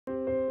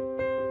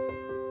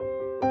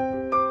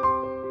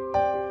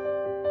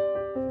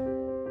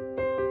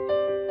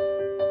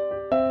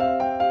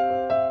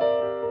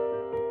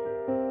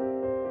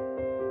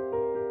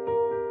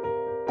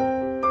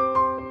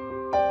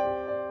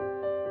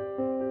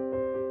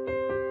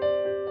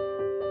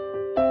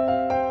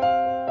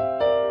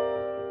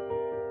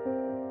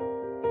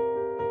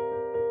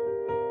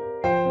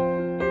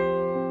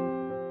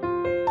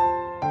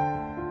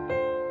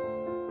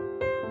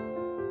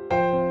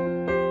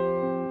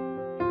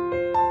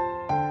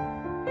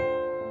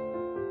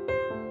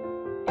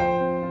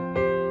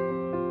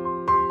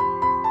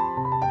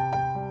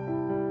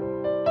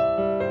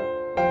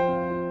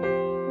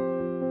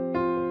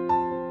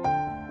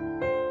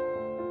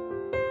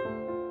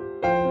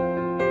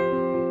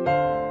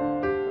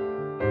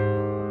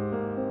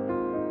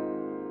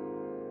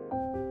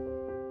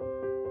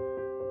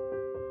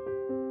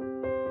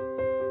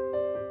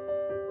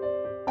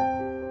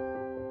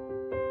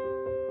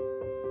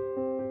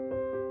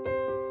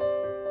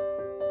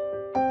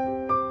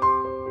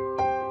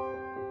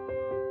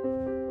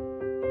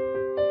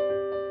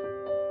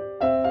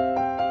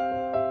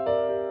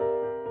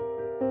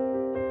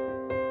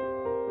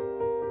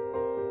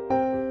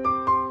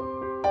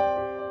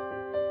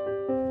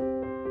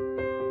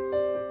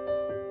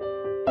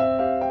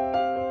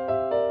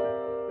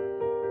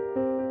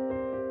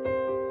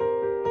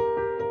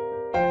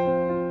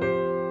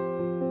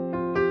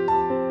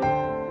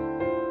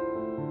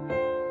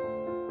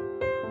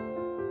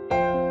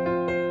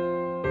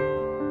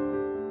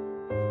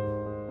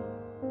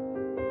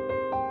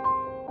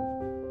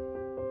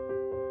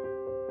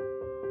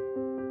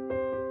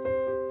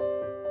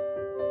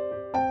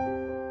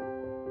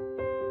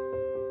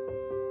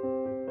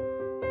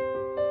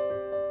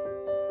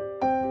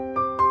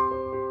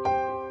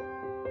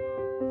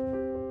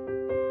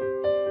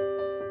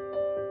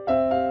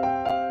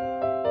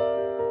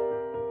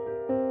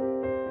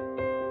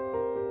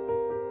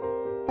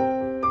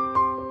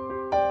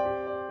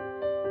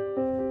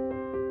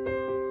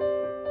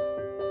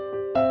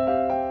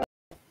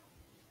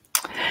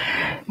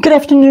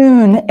Good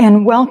afternoon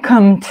and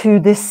welcome to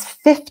this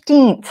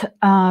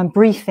 15th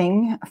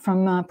briefing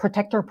from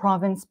Protector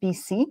Province,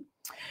 BC.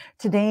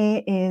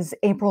 Today is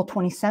April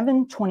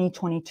 27,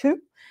 2022.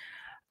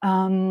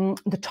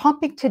 The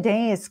topic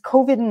today is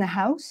COVID in the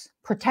house,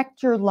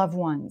 protect your loved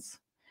ones.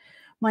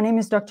 My name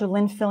is Dr.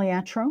 Lynn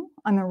Filiatro.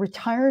 I'm a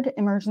retired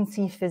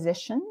emergency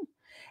physician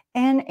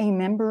and a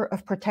member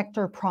of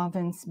Protector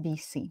Province,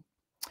 BC.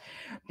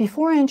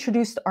 Before I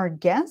introduce our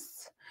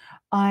guests,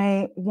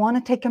 I want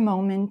to take a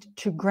moment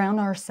to ground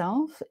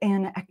ourselves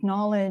and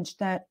acknowledge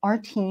that our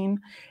team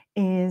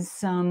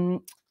is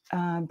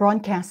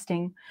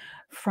broadcasting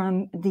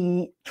from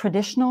the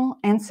traditional,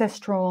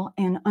 ancestral,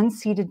 and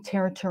unceded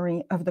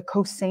territory of the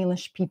Coast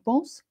Salish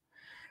peoples,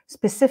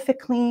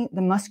 specifically the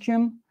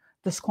Musqueam,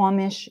 the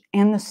Squamish,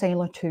 and the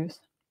Tsleil-Waututh.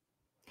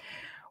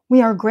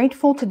 We are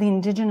grateful to the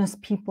Indigenous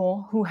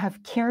people who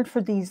have cared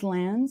for these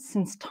lands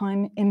since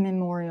time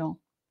immemorial.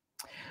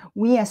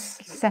 We as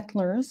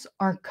settlers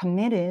are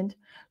committed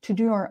to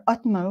do our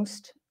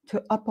utmost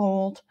to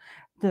uphold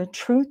the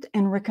Truth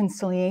and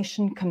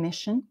Reconciliation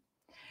Commission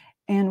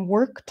and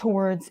work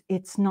towards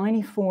its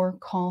 94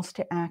 calls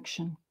to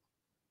action.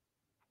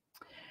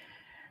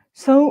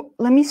 So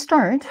let me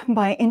start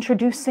by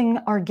introducing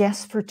our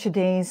guests for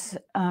today's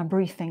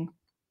briefing.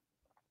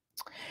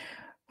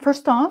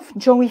 First off,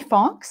 Joey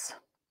Fox.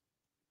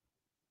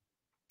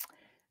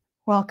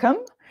 Welcome.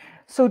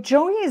 So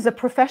Joey is a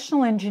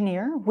professional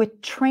engineer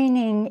with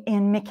training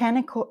in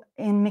mechanical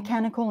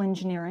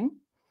engineering.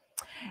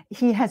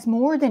 He has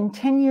more than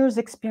 10 years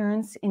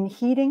experience in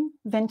heating,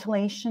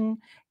 ventilation,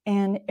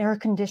 and air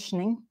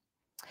conditioning.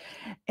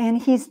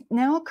 And he's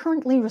now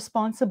currently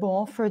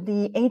responsible for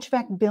the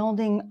HVAC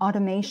building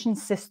automation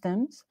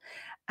systems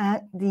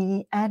at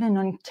an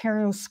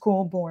Ontario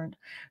school board.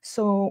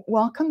 So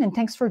welcome and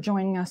thanks for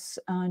joining us,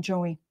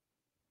 Joey.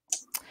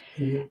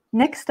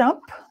 Next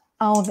up,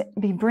 I'll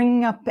be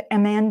bringing up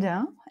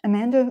Amanda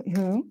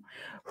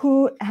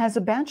who has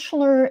a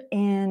bachelor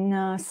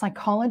in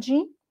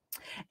psychology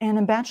and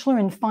a bachelor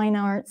in fine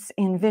arts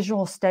in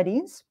visual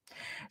studies.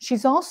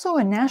 She's also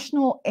a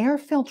National Air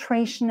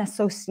Filtration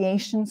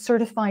Association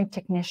certified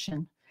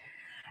technician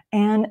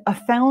and a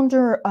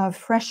founder of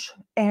Fresh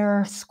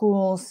Air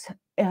Schools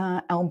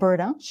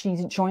Alberta. She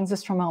joins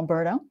us from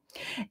Alberta.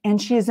 And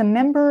she is a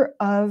member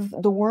of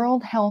the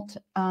World Health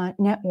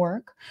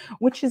Network,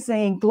 which is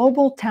a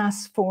global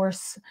task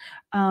force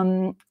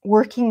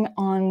working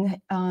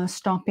on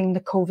stopping the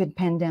COVID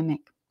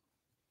pandemic.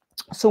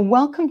 So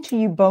welcome to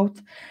you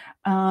both,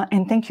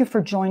 and thank you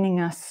for joining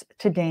us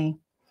today.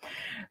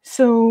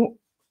 So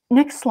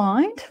next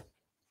slide.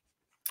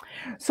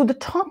 So the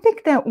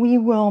topic that we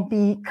will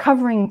be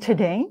covering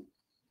today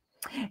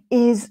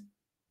is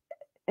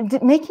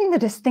making the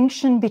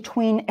distinction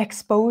between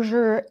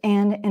exposure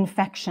and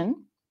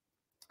infection,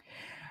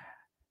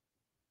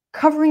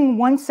 covering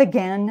once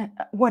again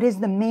what is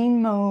the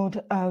main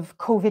mode of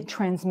COVID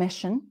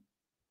transmission.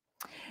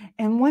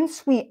 And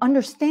once we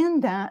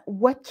understand that,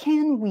 what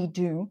can we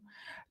do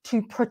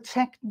to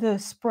protect the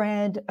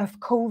spread of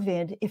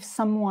COVID if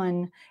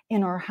someone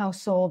in our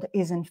household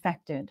is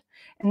infected?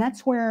 And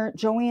that's where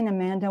Joey and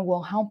Amanda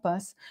will help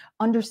us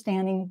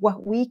understanding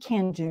what we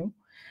can do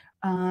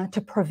to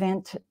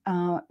prevent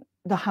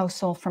the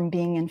household from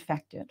being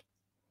infected.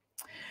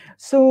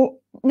 So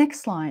next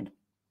slide.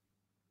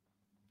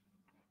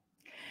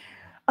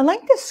 I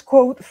like this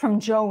quote from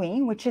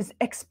Joey, which is,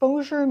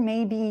 exposure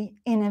may be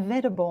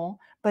inevitable,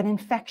 but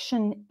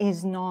infection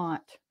is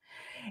not.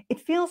 It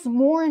feels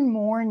more and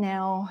more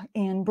now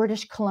in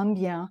British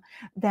Columbia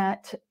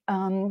that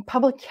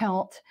public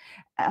health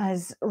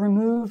has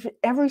removed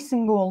every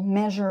single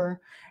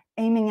measure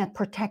aiming at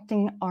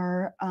protecting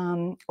our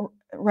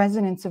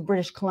residents of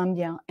British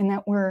Columbia, and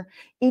that we're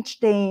each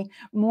day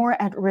more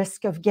at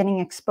risk of getting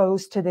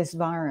exposed to this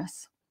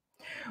virus.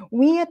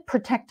 We at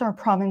Protect Our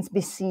Province,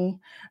 BC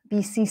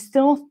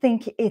still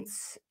think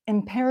it's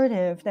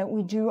imperative that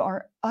we do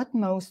our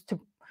utmost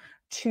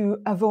to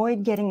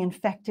avoid getting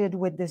infected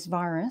with this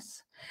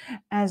virus.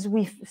 As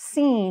we've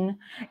seen,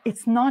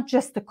 it's not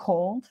just the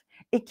cold.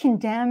 It can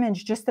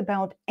damage just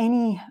about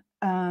any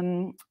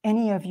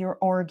of your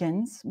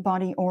organs,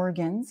 body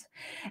organs.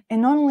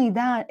 And not only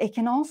that, it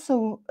can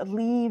also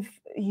leave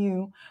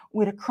you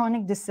with a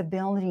chronic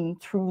disability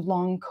through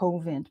long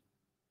COVID.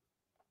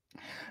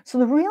 So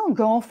the real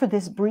goal for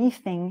this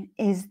briefing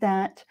is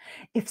that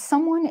if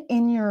someone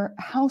in your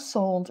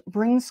household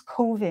brings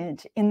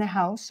COVID in the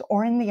house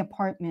or in the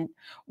apartment,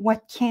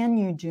 what can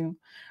you do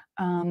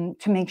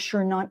to make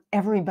sure not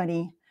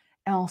everybody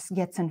else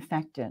gets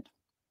infected?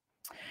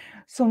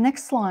 So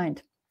next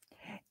slide.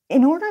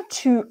 In order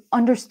to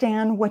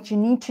understand what you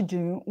need to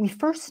do, we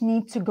first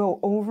need to go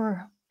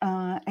over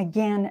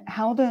again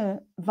how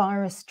the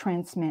virus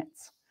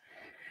transmits.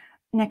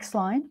 Next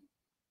slide.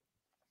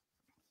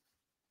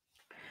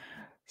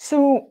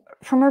 So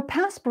from our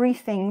past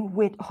briefing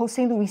with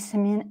Jose Luis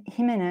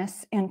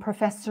Jimenez and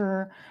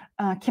Professor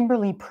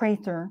Kimberly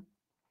Prather,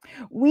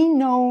 we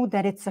know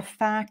that it's a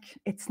fact,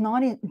 it's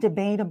not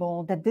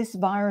debatable that this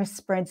virus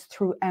spreads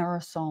through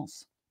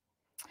aerosols.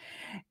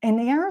 And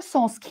the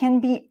aerosols can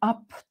be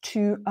up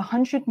to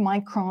 100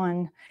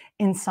 micron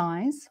in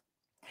size.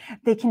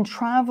 They can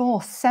travel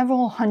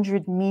several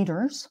hundred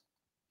meters,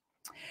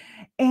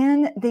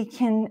 and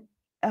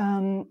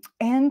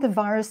and the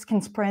virus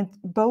can spread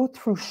both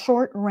through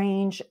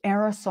short-range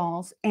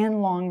aerosols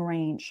and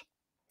long-range.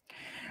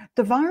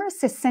 The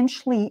virus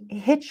essentially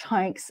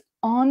hitchhikes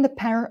on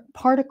the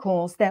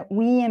particles that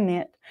we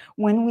emit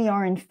when we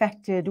are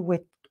infected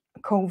with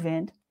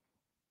COVID.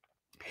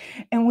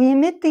 And we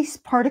emit these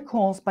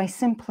particles by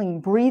simply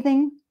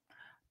breathing,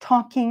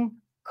 talking,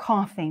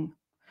 coughing.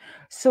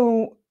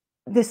 So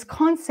this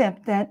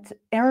concept that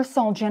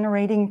aerosol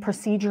generating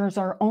procedures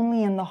are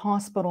only in the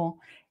hospital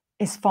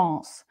is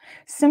false.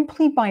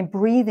 Simply by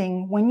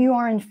breathing, when you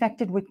are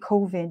infected with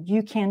COVID,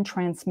 you can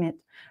transmit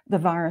the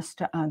virus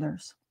to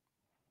others.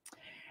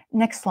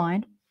 Next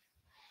slide.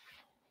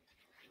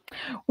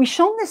 We've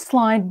shown this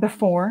slide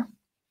before,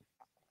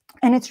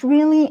 and it's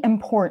really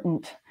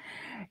important.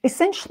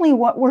 Essentially,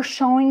 what we're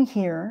showing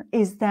here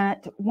is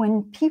that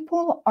when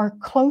people are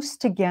close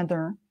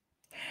together,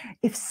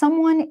 if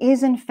someone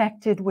is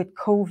infected with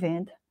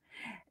COVID,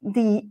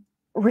 the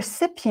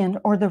recipient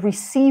or the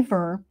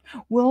receiver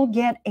will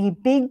get a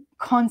big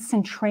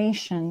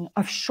concentration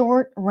of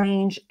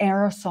short-range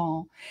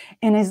aerosol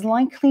and is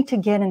likely to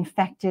get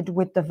infected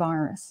with the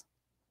virus.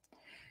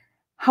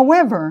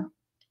 However,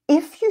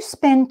 if you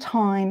spend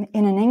time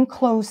in an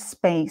enclosed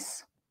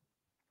space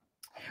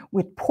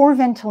with poor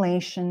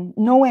ventilation,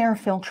 no air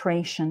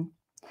filtration,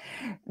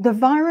 the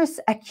virus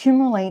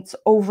accumulates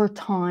over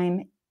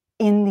time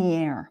in the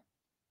air.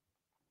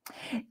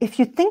 If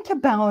you think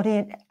about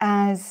it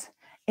as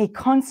a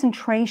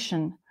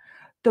concentration,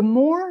 the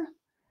more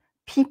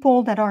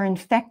people that are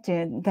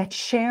infected that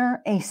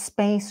share a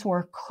space or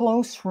a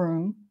close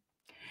room,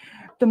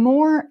 the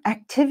more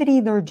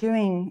activity they're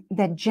doing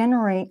that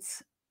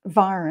generates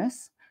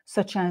virus,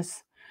 such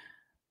as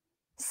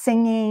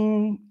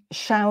singing,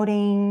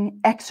 shouting,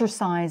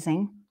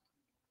 exercising,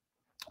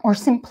 or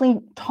simply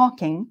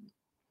talking.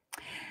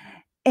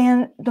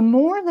 And the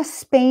more the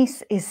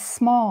space is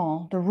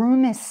small, the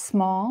room is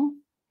small,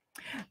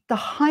 the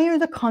higher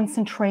the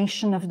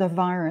concentration of the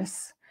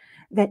virus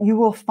that you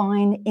will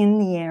find in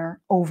the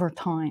air over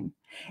time.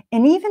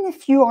 And even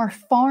if you are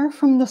far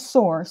from the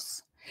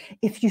source,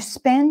 if you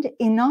spend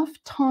enough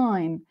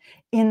time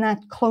in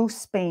that close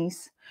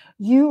space,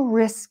 you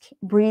risk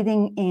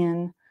breathing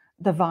in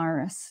the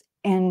virus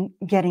and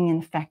getting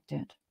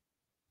infected.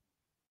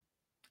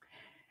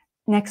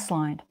 Next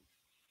slide.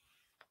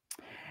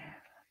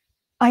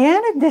 I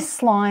added this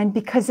slide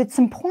because it's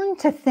important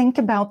to think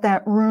about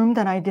that room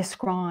that I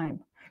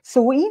described.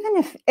 So even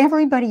if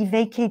everybody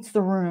vacates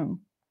the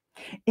room,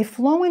 if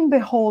lo and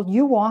behold,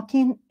 you walk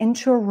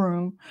into a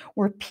room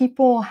where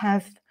people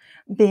have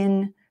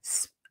been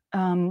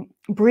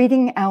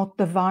breathing out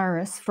the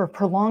virus for a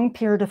prolonged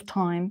period of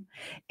time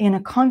in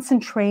a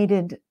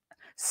concentrated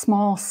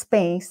small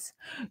space,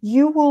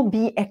 you will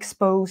be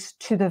exposed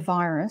to the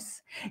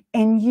virus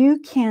and you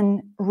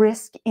can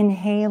risk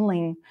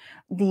inhaling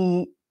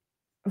the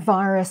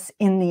virus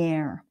in the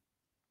air.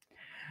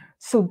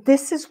 So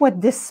this is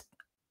what this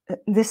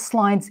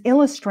slides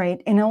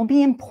illustrate, and it'll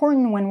be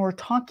important when we're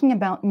talking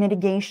about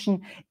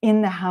mitigation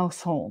in the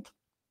household.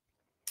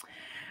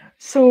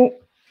 So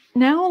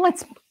now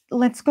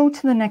let's go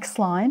to the next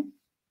slide.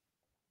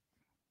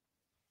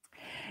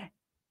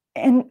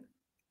 And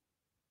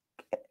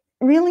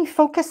really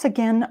focus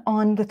again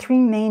on the three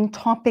main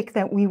topics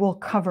that we will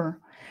cover.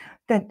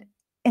 That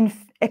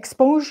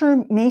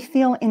exposure may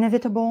feel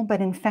inevitable,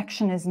 but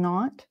infection is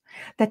not.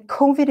 That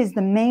COVID is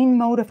the main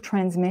mode of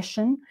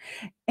transmission.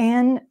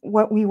 And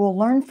what we will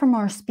learn from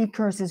our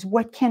speakers is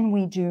what can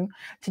we do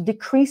to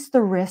decrease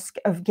the risk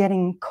of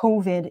getting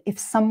COVID if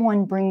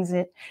someone brings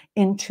it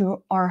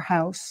into our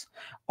house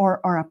or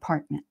our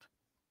apartment.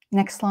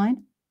 Next slide.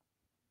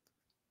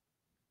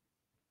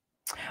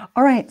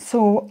 All right,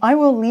 so I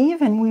will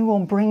leave and we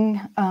will bring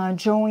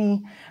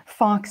Joey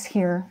Fox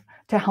here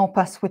to help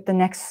us with the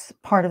next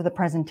part of the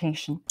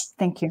presentation.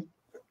 Thank you.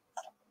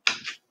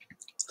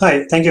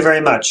 Hi, thank you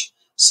very much.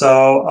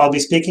 So I'll be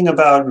speaking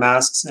about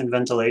masks and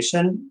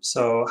ventilation,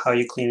 so how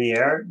you clean the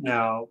air.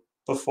 Now,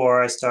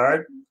 before I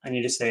start, I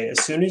need to say,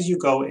 as soon as you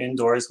go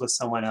indoors with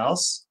someone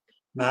else,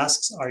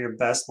 masks are your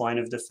best line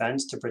of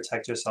defense to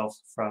protect yourself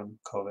from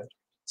COVID.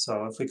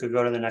 So if we could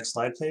go to the next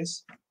slide,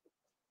 please.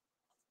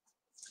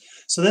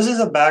 So this is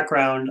a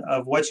background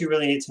of what you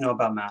really need to know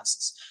about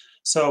masks.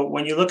 So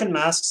when you look at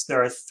masks,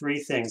 there are three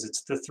things.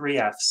 It's the three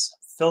Fs: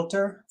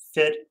 filter,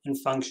 fit, and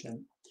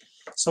function.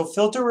 So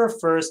filter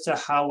refers to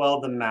how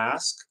well the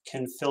mask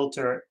can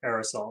filter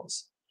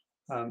aerosols.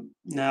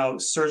 Now,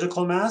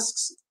 surgical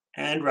masks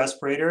and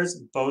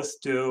respirators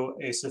both do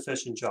a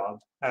sufficient job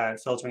at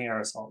filtering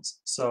aerosols.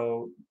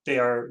 So they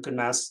are good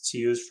masks to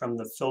use from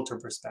the filter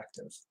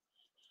perspective.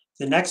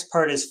 The next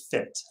part is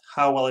fit,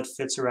 how well it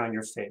fits around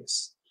your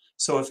face.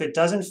 So if it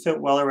doesn't fit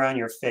well around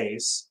your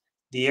face,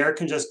 the air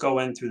can just go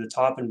in through the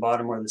top and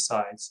bottom or the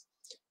sides.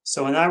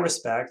 So in that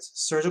respect,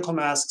 surgical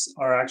masks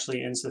are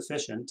actually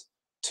insufficient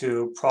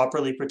to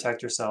properly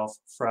protect yourself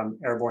from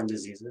airborne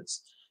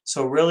diseases.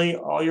 So really,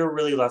 all you're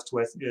really left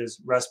with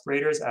is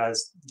respirators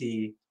as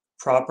the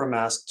proper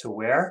mask to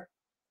wear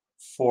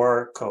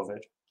for COVID.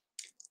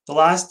 The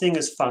last thing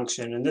is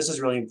function, and this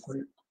is really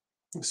important.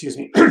 Excuse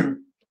me.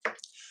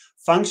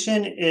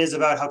 Function is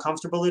about how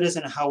comfortable it is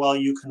and how well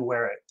you can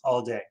wear it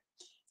all day.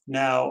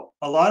 Now,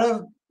 a lot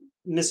of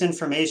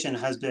misinformation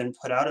has been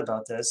put out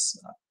about this.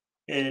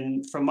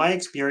 From my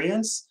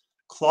experience,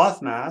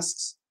 cloth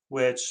masks,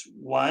 which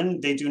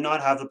one, they do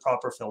not have the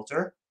proper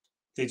filter,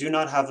 they do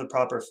not have the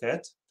proper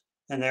fit,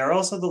 and they are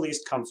also the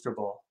least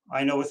comfortable.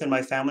 I know within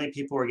my family,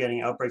 people were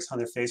getting outbreaks on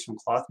their face from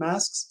cloth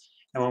masks,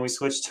 and when we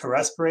switched to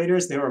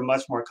respirators, they were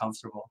much more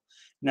comfortable.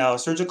 Now,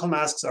 surgical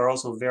masks are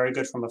also very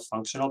good from a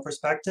functional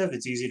perspective.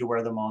 It's easy to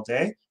wear them all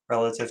day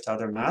relative to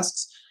other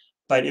masks.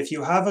 But if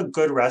you have a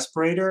good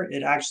respirator,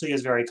 it actually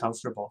is very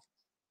comfortable.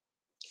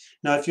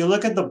 Now, if you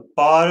look at the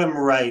bottom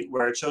right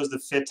where it shows the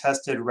fit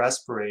tested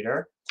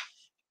respirator,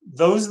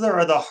 those that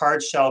are the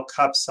hard shell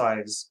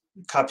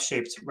cup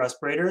shaped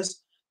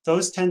respirators,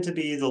 those tend to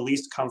be the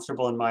least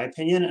comfortable in my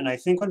opinion. And I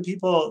think when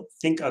people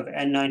think of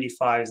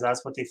N95s,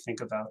 that's what they think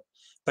about.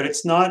 But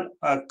it's not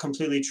a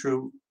completely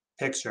true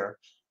picture.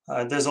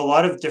 There's a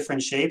lot of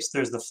different shapes.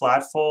 There's the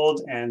flat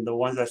fold and the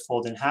ones that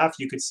fold in half.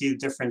 You could see the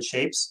different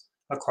shapes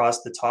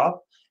across the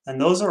top. And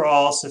those are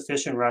all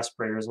sufficient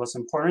respirators. What's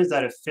important is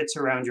that it fits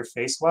around your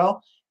face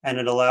well, and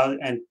it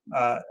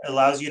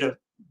allows you to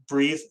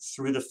breathe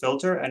through the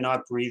filter and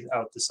not breathe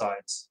out the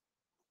sides.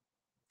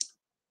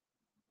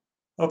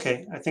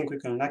 Okay, I think we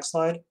can next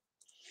slide.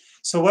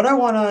 So what I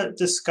want to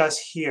discuss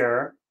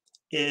here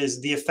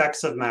is the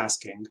effects of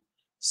masking.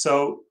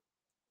 So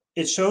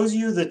it shows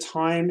you the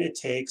time it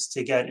takes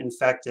to get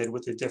infected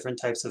with the different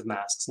types of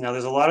masks. Now,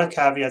 there's a lot of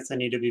caveats that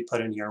need to be put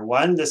in here.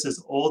 One, this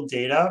is old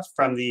data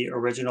from the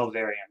original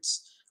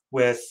variants.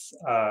 With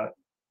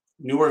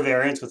newer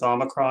variants, with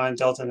Omicron,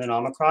 Delta, and then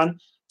Omicron,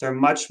 they're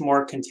much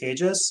more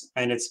contagious,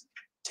 and it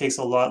takes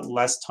a lot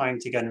less time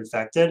to get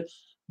infected.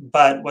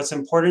 But what's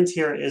important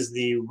here is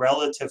the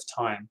relative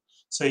time.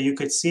 So you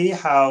could see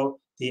how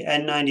the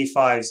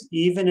N95s,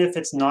 even if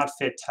it's not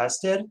fit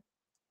tested,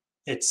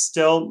 it's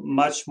still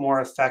much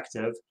more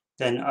effective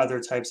than other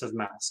types of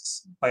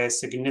masks by a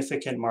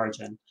significant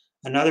margin.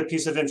 Another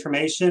piece of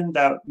misinformation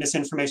that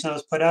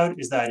was put out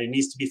is that it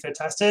needs to be fit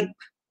tested.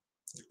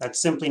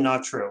 That's simply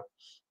not true.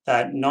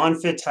 That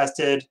non-fit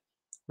tested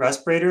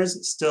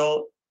respirators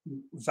still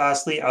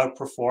vastly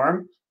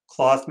outperform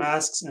cloth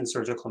masks and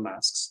surgical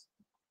masks.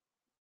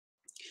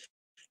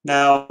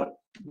 Now,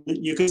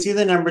 you can see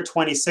the number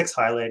 26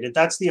 highlighted.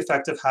 That's the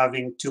effect of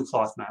having two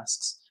cloth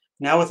masks.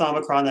 Now with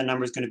Omicron, that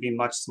number is going to be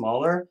much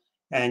smaller,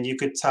 and you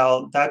could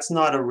tell that's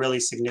not a really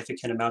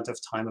significant amount of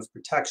time of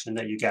protection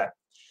that you get.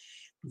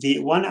 The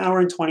 1 hour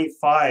and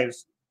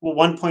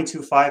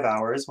 1.25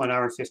 hours, 1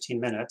 hour and 15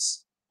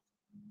 minutes,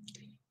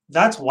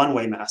 that's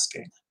one-way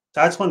masking.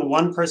 That's when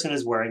one person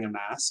is wearing a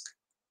mask,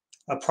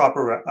 a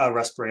proper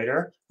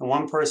respirator, and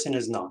one person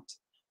is not.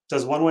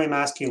 Does one-way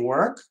masking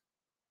work?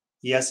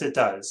 Yes, it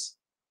does.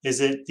 Is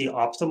it the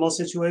optimal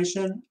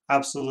situation?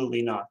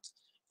 Absolutely not.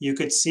 You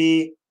could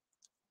see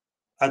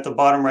at the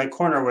bottom right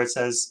corner where it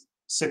says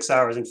 6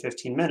 hours and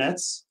 15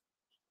 minutes,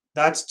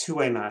 that's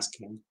two-way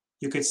masking.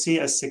 You could see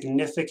a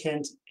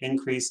significant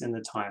increase in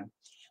the time.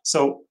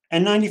 So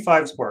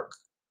N95s work.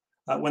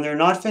 When they're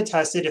not fit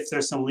tested, if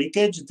there's some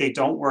leakage, they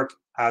don't work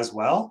as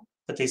well,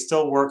 but they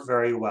still work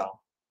very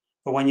well.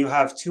 But when you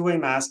have two-way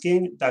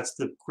masking, that's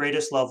the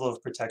greatest level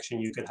of protection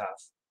you could have.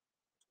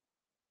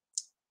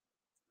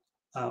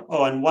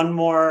 And one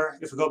more,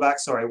 if we go back,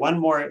 sorry, one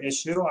more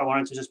issue I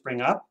wanted to just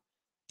bring up.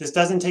 This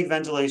doesn't take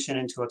ventilation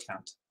into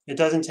account. It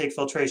doesn't take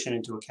filtration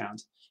into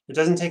account. It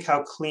doesn't take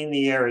how clean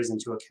the air is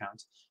into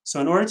account.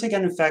 So in order to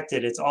get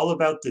infected, it's all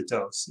about the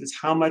dose. It's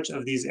how much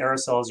of these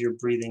aerosols you're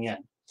breathing in.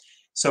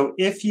 So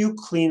if you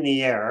clean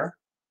the air,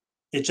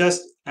 it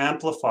just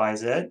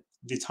amplifies it,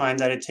 the time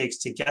that it takes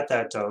to get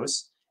that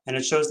dose, and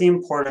it shows the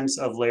importance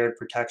of layered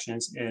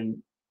protections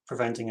in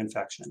preventing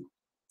infection.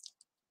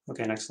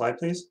 Okay, next slide,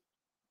 please.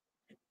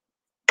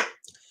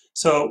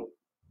 So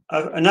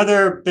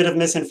another bit of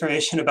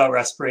misinformation about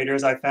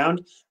respirators I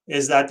found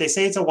is that they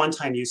say it's a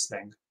one-time use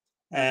thing.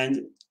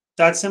 And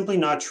that's simply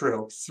not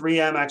true.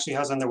 3M actually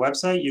has on their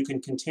website, you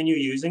can continue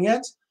using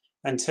it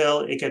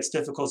until it gets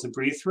difficult to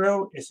breathe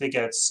through. If it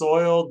gets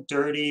soiled,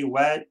 dirty,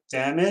 wet,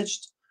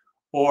 damaged,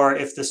 or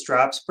if the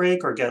straps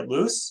break or get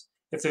loose,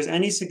 if there's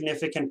any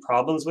significant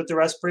problems with the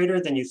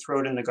respirator, then you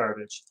throw it in the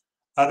garbage.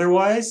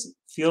 Otherwise,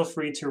 feel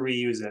free to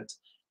reuse it.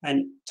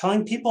 And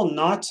telling people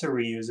not to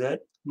reuse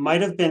it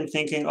might have been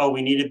thinking, oh,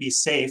 we need to be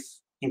safe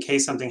in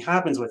case something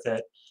happens with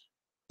it.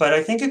 But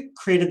I think it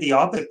created the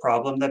opposite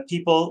problem that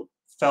people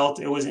felt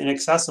it was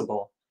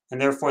inaccessible, and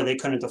therefore they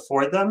couldn't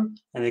afford them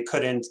and they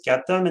couldn't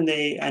get them, and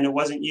it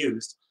wasn't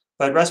used.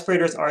 But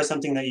respirators are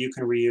something that you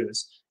can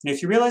reuse. And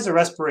if you realize a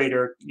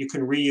respirator you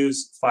can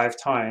reuse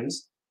 5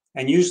 times,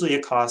 and usually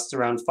it costs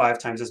around 5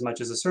 times as much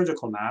as a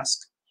surgical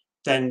mask,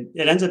 then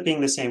it ends up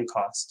being the same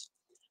cost.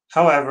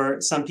 However,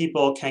 some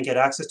people can't get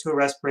access to a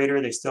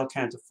respirator, they still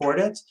can't afford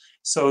it,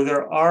 so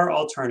there are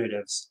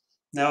alternatives.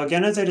 Now,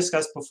 again, as I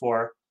discussed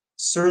before,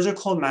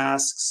 surgical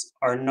masks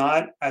are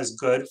not as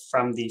good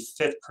from the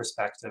fit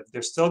perspective.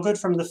 They're still good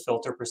from the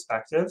filter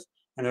perspective,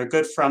 and they're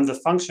good from the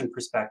function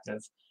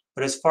perspective.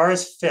 But as far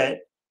as fit,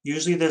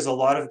 usually there's a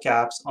lot of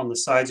gaps on the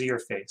sides of your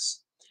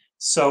face.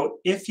 So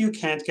if you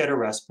can't get a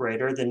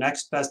respirator, the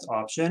next best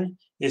option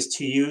is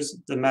to use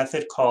the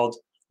method called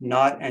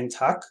knot and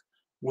tuck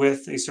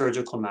with a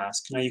surgical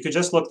mask. Now, you could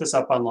just look this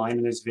up online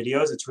and there's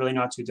videos. It's really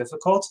not too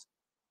difficult.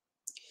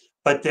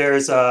 But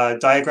there's a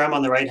diagram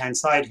on the right-hand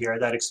side here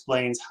that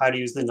explains how to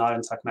use the knot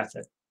and tuck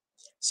method.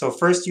 So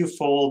first you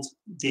fold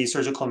the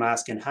surgical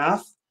mask in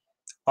half.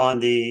 On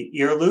the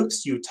ear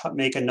loops, you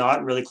make a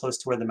knot really close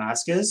to where the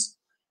mask is.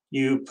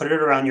 You put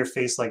it around your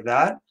face like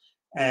that.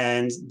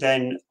 And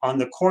then on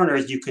the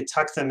corners, you could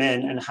tuck them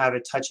in and have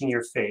it touching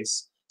your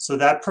face. So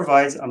that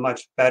provides a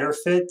much better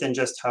fit than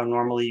just how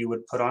normally you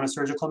would put on a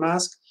surgical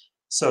mask.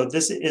 So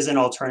this is an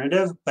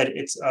alternative, but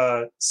it's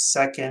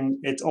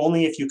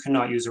only if you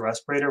cannot use a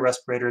respirator.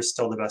 Respirator is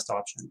still the best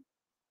option.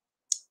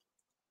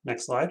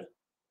 Next slide.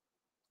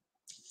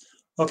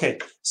 Okay,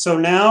 so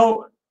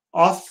now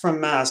off from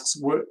masks,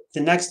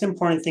 the next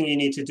important thing you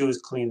need to do is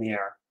clean the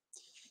air.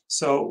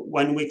 So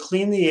when we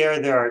clean the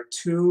air, there are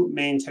two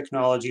main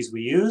technologies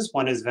we use.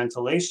 One is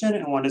ventilation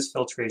and one is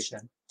filtration.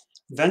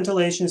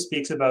 Ventilation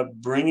speaks about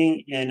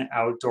bringing in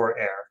outdoor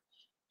air.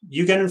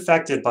 You get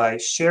infected by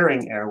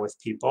sharing air with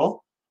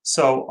people.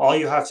 So all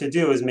you have to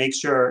do is make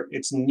sure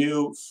it's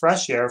new,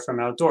 fresh air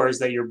from outdoors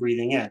that you're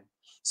breathing in.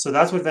 So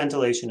that's what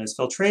ventilation is.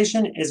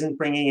 Filtration isn't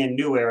bringing in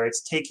new air.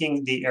 It's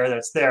taking the air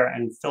that's there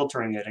and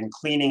filtering it and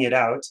cleaning it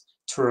out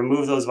to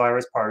remove those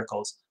virus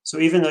particles. So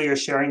even though you're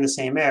sharing the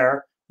same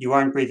air, you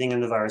aren't breathing in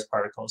the virus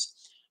particles.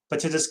 But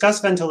to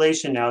discuss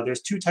ventilation now,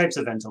 there's two types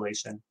of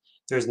ventilation.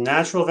 There's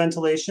natural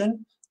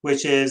ventilation,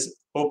 which is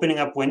opening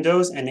up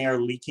windows and air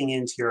leaking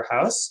into your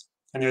house.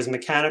 And there's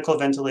mechanical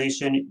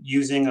ventilation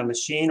using a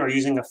machine or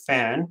using a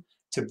fan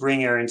to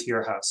bring air into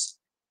your house.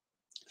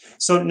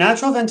 So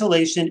natural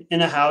ventilation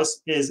in a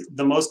house is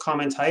the most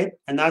common type,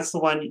 and that's the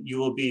one you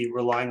will be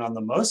relying on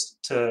the most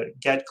to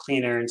get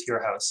clean air into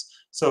your house.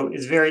 So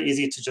it's very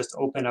easy to just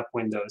open up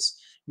windows.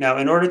 Now,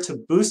 in order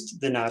to boost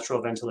the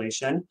natural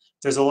ventilation,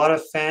 there's a lot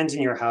of fans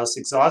in your house,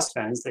 exhaust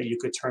fans, that you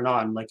could turn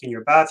on, like in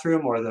your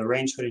bathroom or the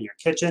range hood in your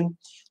kitchen.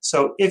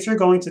 So if you're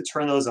going to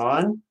turn those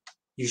on,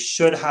 you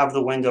should have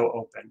the window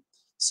open.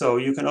 So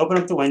you can open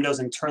up the windows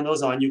and turn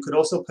those on. You could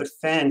also put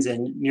fans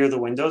in near the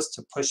windows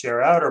to push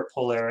air out or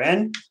pull air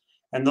in.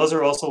 And those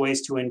are also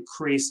ways to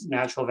increase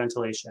natural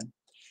ventilation.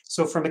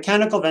 So for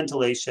mechanical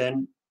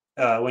ventilation,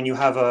 when you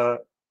have a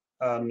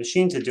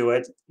machine to do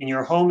it, in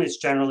your home, it's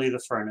generally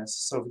the furnace.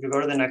 So if we could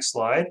go to the next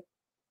slide.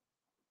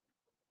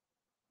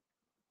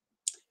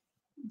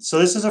 So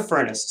this is a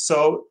furnace.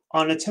 So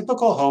on a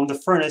typical home, the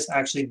furnace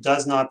actually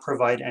does not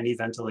provide any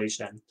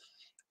ventilation.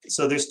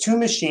 So there's two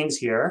machines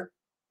here.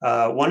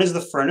 One is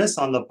the furnace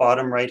on the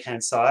bottom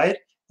right-hand side,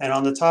 and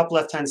on the top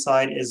left-hand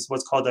side is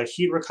what's called a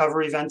heat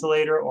recovery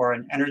ventilator or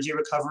an energy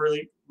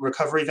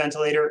recovery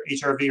ventilator,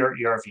 HRV or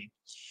ERV.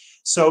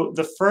 So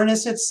the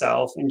furnace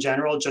itself, in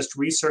general, just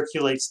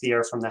recirculates the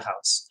air from the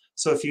house.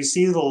 So if you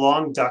see the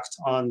long duct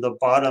on the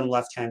bottom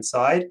left-hand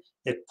side,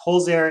 it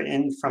pulls air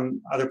in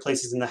from other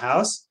places in the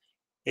house.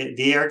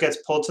 The air gets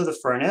pulled to the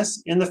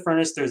furnace. In the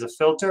furnace, there's a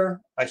filter,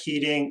 a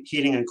heating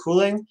and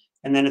cooling,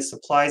 and then it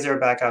supplies air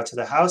back out to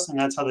the house, and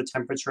that's how the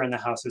temperature in the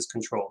house is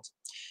controlled.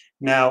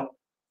 Now,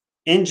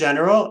 in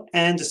general,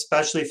 and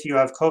especially if you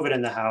have COVID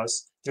in the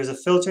house, there's a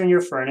filter in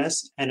your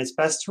furnace, and it's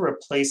best to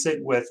replace it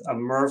with a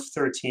MERV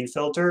 13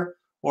 filter,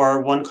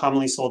 or one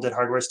commonly sold at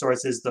hardware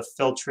stores is the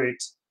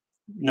Filtrate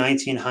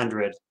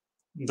 1900.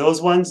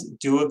 Those ones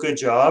do a good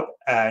job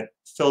at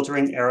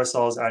filtering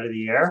aerosols out of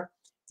the air.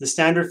 The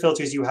standard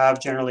filters you have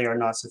generally are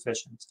not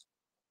sufficient.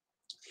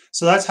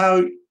 So that's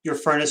how your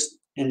furnace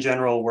in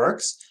general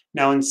works.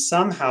 Now, in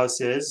some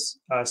houses,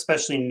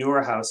 especially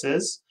newer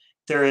houses,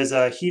 there is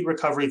a heat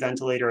recovery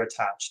ventilator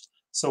attached.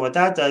 So what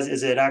that does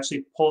is it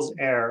actually pulls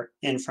air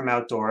in from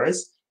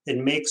outdoors. It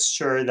makes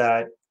sure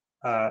that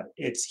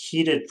it's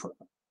heated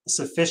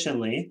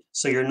sufficiently,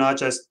 so you're not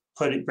just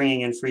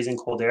bringing in freezing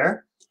cold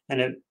air,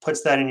 and it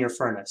puts that in your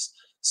furnace.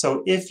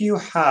 So if you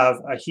have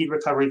a heat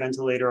recovery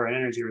ventilator or an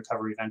energy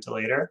recovery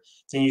ventilator,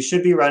 then you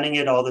should be running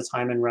it all the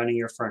time and running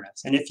your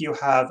furnace. And if you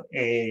have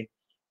a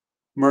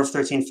MERV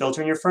 13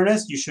 filter in your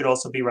furnace, you should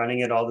also be running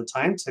it all the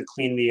time to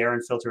clean the air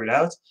and filter it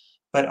out.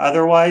 But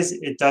otherwise,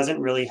 it doesn't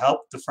really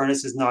help. The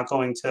furnace is not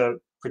going to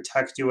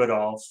protect you at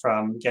all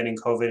from getting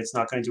COVID. It's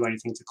not going to do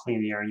anything to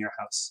clean the air in your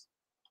house.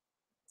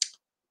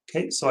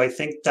 Okay, so I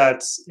think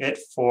that's it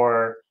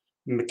for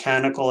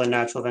mechanical and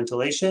natural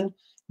ventilation.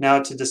 Now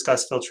to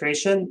discuss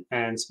filtration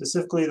and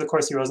specifically the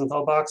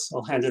Corsi-Rosenthal box,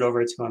 I'll hand it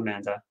over to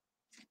Amanda.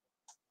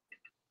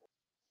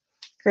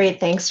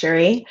 Great, thanks,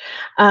 Joey.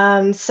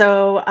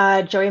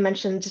 Joey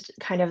mentioned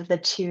kind of the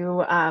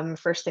two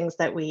first things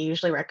that we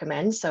usually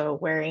recommend. So,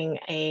 wearing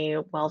a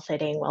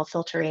well-fitting,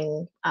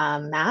 well-filtering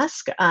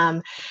mask,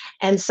 and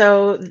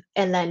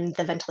then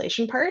the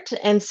ventilation part.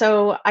 And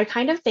so, I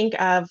kind of think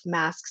of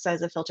masks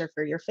as a filter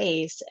for your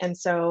face. And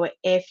so,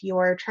 if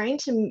you're trying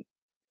to,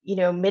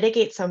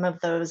 mitigate some of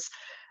those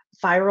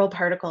viral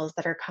particles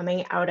that are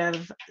coming out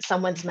of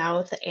someone's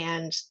mouth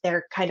and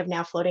they're kind of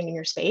now floating in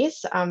your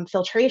space,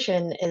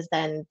 filtration is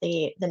then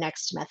the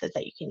next method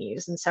that you can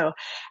use. And so,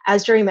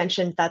 as Jerry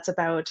mentioned, that's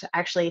about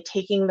actually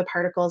taking the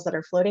particles that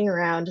are floating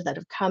around that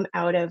have come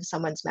out of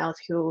someone's mouth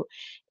who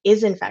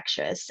is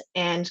infectious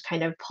and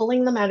kind of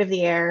pulling them out of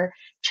the air,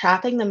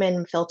 trapping them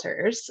in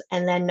filters,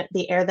 and then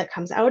the air that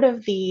comes out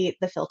of the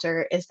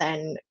filter is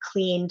then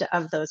cleaned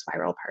of those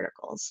viral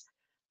particles.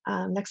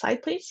 Next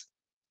slide, please.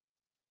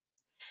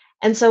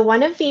 And so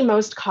one of the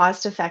most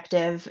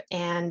cost-effective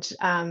and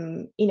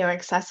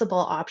accessible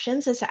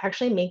options is to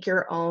actually make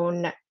your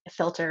own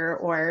filter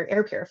or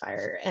air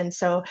purifier. And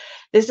so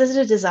this is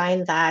a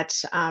design that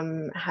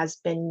has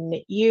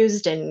been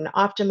used and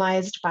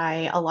optimized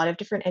by a lot of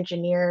different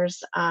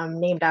engineers,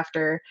 named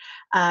after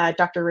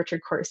Dr.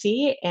 Richard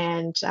Corsi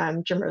and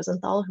Jim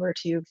Rosenthal, who are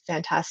two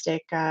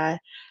fantastic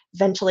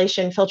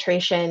ventilation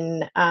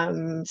filtration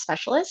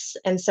specialists.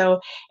 And so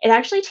it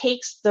actually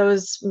takes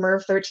those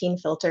MERV 13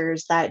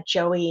 filters that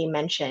Joey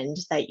mentioned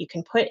that you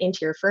can put into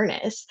your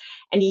furnace,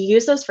 and you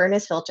use those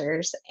furnace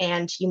filters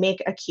and you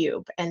make a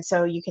cube. And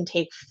so you can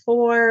take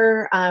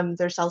four,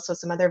 there's also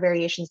some other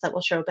variations that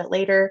we'll show a bit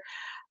later.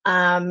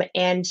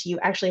 And you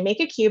actually make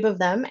a cube of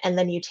them, and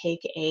then you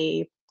take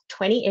a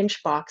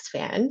 20-inch box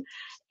fan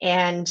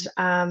and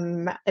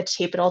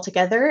tape it all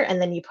together.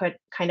 And then you put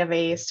kind of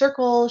a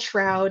circle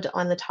shroud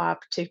on the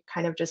top to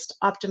kind of just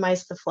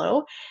optimize the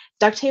flow.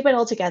 Duct tape it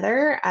all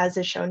together as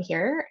is shown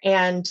here.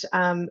 And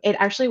it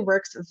actually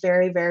works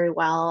very, very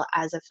well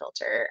as a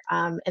filter.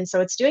 And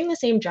so it's doing the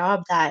same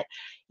job that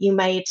you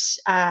might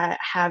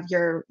have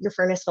your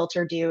furnace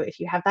filter do if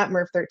you have that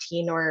MERV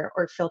 13 or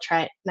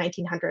Filtret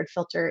 1900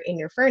 filter in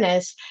your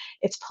furnace.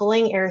 It's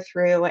pulling air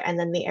through, and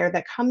then the air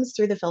that comes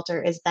through the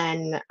filter is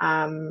then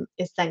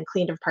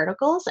cleaned of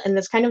particles. And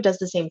this kind of does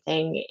the same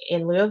thing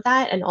in lieu of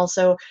that. And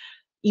also,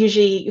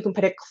 usually you can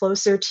put it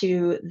closer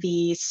to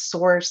the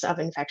source of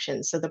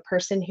infection. So the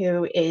person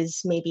who is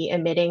maybe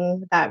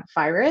emitting that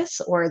virus,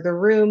 or the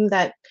room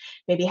that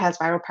maybe has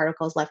viral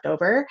particles left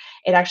over,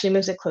 it actually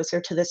moves it closer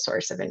to the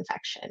source of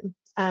infection.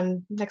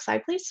 Next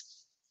slide, please.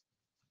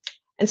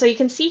 And so you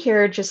can see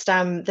here, just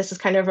this is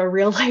kind of a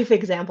real life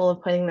example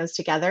of putting those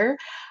together.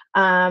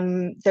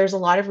 There's a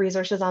lot of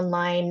resources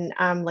online,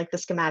 like the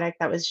schematic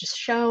that was just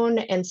shown.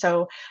 And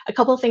so a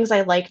couple of things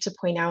I like to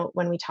point out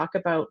when we talk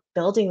about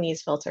building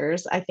these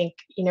filters, I think,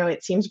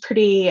 it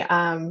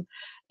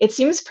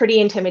seems pretty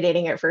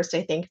intimidating at first,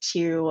 I think,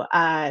 to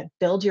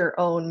build your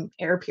own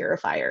air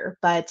purifier.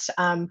 But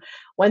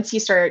once you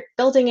start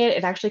building it,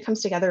 it actually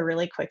comes together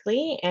really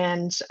quickly.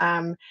 And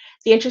the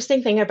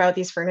interesting thing about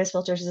these furnace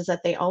filters is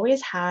that they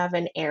always have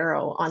an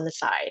arrow on the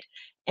side.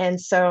 And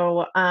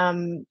so,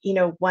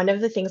 one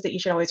of the things that you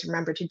should always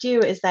remember to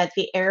do is that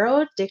the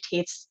arrow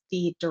dictates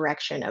the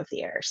direction of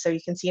the air. So you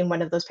can see in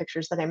one of those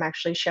pictures that I'm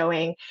actually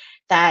showing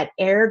that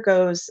air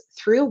goes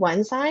through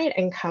one side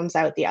and comes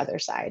out the other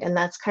side. And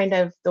that's kind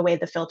of the way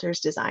the filter is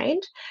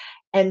designed.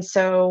 And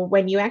so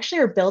when you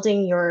actually are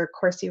building your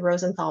Corsi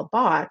Rosenthal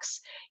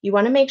box, you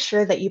want to make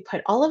sure that you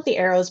put all of the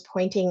arrows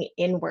pointing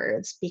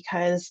inwards,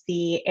 because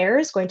the air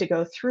is going to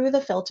go through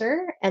the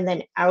filter and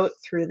then out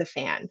through the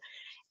fan.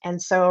 And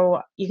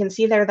so you can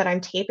see there that I'm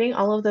taping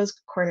all of those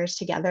corners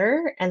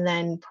together and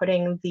then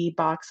putting the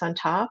box on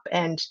top.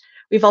 And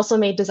we've also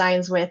made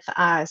designs with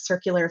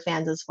circular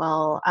fans as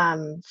well,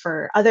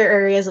 for other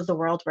areas of the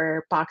world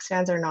where box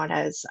fans are not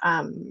as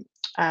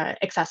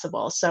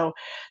accessible. So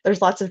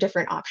there's lots of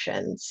different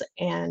options,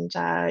 and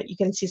you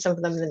can see some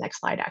of them in the next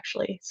slide,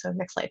 actually. So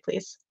next slide,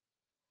 please.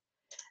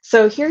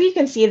 So here you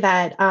can see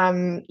that,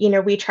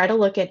 we try to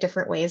look at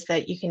different ways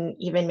that you can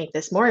even make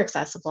this more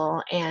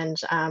accessible. And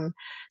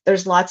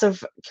there's lots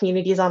of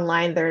communities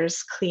online.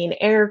 There's Clean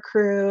Air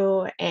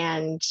Crew,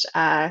 and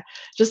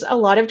just a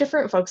lot of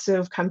different folks who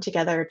have come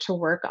together to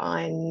work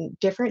on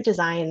different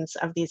designs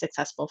of these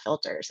accessible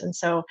filters. And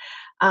so,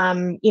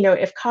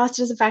 if cost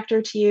is a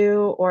factor to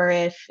you, or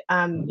if,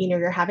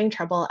 you're having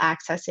trouble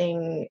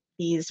accessing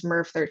these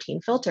MERV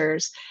 13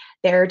 filters,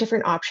 there are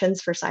different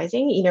options for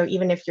sizing,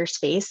 even if your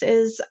space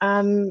is,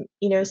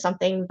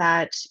 something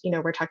that,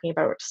 we're talking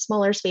about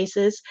smaller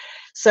spaces.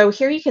 So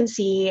here you can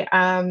see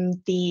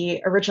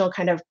the original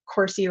kind of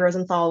Corsi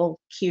Rosenthal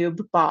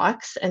cube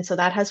box. And so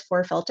that has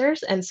 4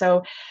 filters. And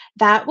so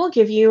that will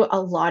give you a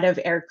lot of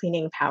air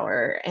cleaning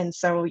power. And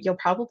so you'll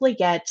probably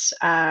get,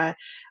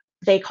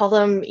 they call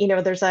them,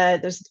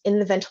 there's in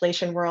the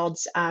ventilation world,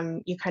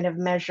 you kind of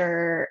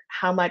measure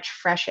how much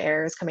fresh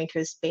air is coming to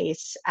a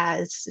space,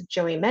 as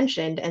Joey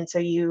mentioned. And so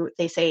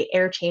they say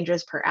air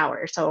changes per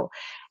hour. So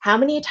how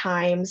many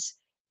times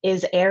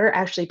is air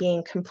actually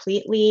being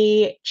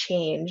completely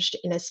changed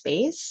in a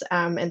space,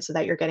 and so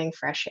that you're getting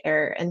fresh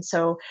air. And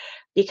so,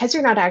 because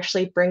you're not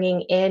actually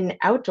bringing in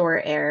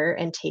outdoor air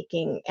and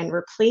taking and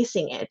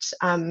replacing it,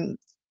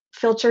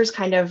 filters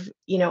kind of,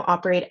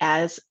 operate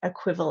as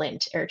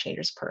equivalent air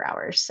changes per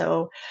hour.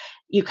 So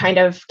you kind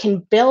of can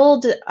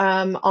build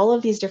all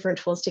of these different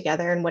tools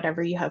together and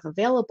whatever you have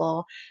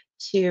available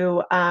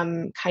to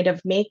kind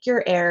of make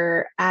your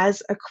air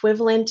as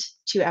equivalent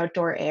to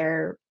outdoor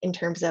air in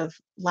terms of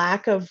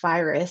lack of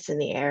virus in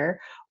the air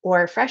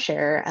or fresh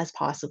air as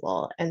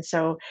possible. And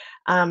so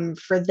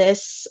for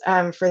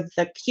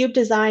the cube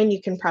design,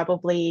 you can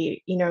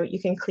probably, you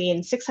can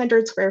clean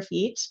 600 square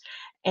feet.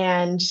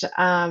 And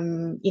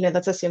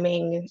that's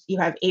assuming you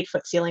have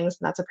 8-foot ceilings,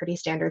 and that's a pretty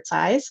standard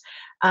size.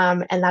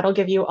 And that'll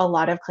give you a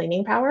lot of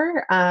cleaning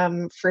power.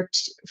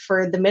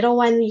 For the middle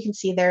one, you can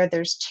see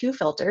there's 2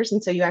 filters,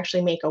 and so you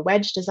actually make a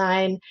wedge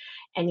design,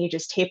 and you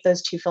just tape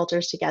those 2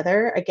 filters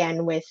together,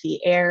 again with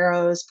the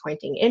arrows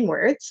pointing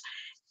inwards,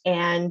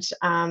 and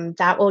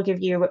that will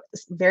give you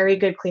very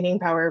good cleaning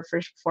power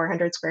for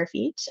 400 square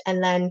feet.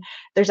 And then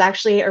there's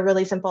actually a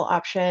really simple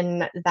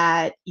option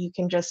that you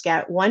can just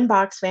get 1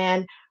 box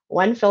fan,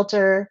 1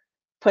 filter,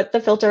 put the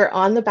filter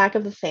on the back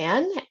of the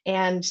fan,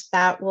 and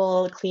that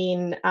will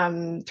clean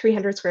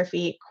 300 square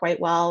feet quite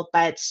well.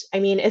 But I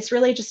mean, it's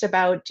really just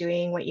about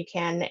doing what you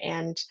can,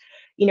 and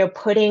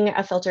putting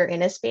a filter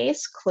in a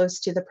space close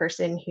to the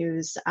person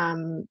who's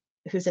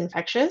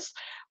infectious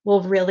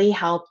will really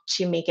help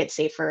to make it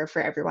safer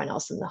for everyone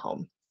else in the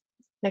home.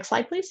 Next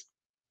slide, please.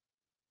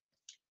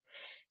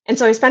 And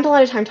so I spent a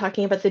lot of time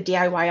talking about the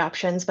DIY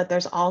options, but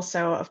there's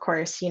also, of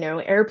course,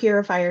 air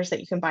purifiers that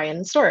you can buy in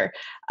the store.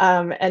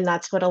 And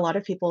that's what a lot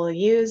of people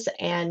use.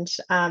 And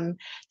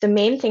the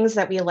main things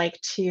that we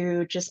like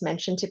to just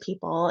mention to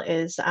people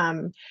is,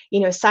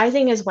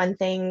 sizing is one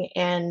thing.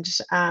 And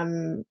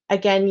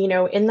again,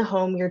 in the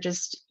home, you're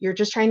just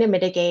trying to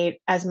mitigate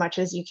as much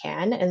as you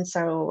can. And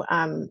so,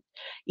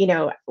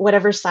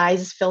 whatever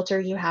size filter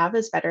you have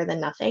is better than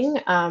nothing.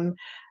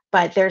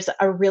 But there's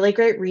a really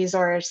great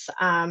resource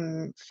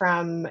from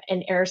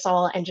an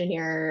aerosol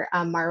engineer,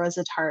 Marwa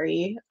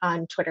Zatari,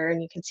 on Twitter,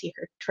 and you can see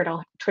her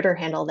Twitter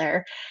handle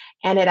there.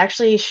 And it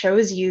actually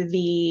shows you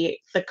the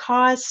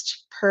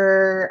cost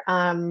per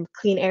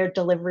clean air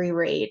delivery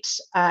rate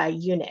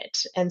unit.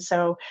 And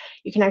so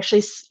you can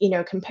actually,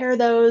 compare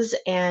those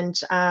and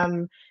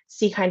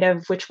see kind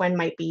of which one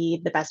might be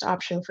the best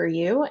option for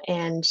you.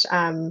 And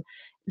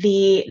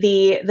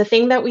the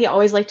thing that we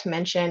always like to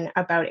mention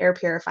about air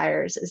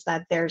purifiers is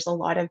that there's a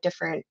lot of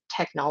different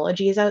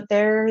technologies out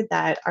there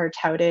that are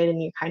touted,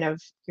 and you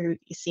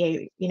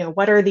see,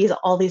 what are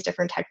all these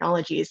different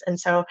technologies. And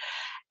so,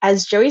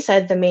 as Joey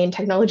said, the main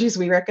technologies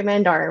we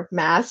recommend are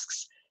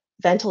masks,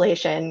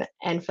 ventilation,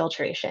 and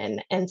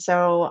filtration. And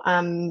so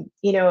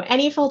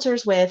any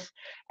filters with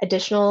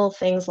additional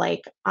things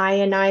like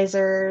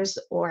ionizers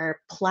or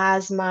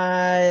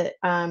plasma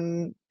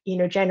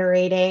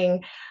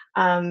generating,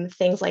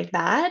 things like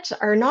that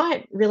are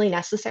not really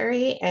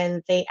necessary,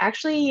 and they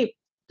actually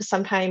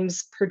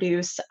sometimes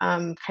produce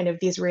kind of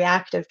these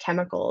reactive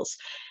chemicals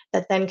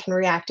that then can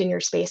react in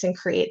your space and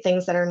create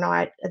things that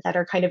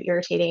are kind of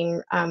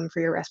irritating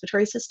for your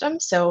respiratory system.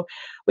 So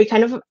we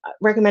kind of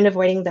recommend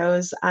avoiding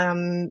those.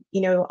 A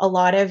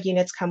lot of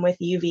units come with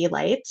UV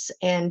lights,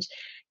 and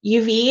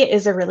UV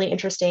is a really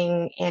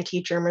interesting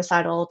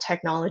anti-germicidal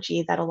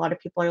technology that a lot of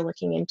people are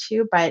looking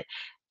into, but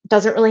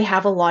doesn't really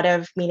have a lot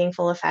of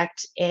meaningful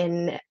effect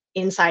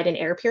inside an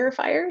air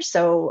purifier.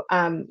 So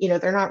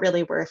they're not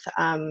really worth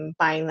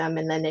buying them.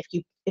 And then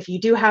if you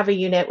do have a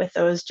unit with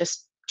those,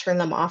 just turn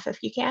them off if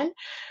you can.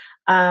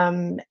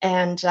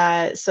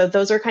 So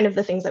those are kind of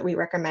the things that we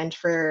recommend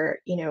for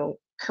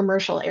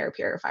commercial air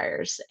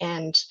purifiers.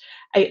 And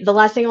the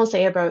last thing I'll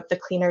say about the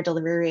clean air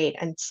delivery rate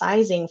and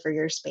sizing for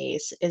your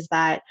space is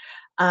that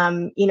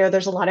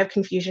there's a lot of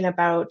confusion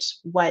about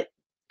what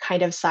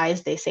kind of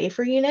size they say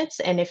for units.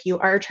 And if you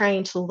are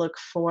trying to look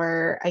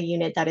for a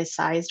unit that is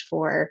sized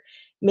for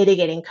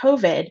mitigating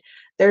COVID,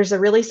 there's a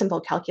really simple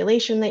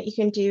calculation that you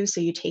can do. So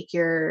you take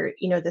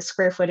the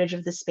square footage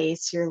of the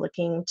space you're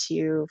looking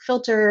to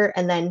filter,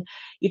 and then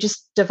you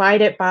just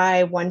divide it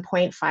by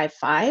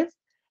 1.55.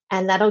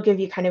 And that'll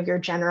give you kind of your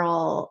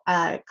general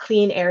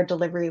clean air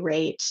delivery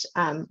rate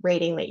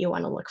rating that you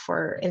want to look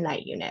for in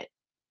that unit.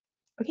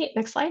 Okay,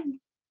 next slide.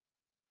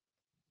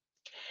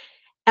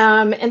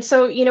 And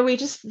so, we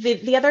just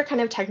the other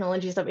kind of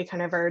technologies that we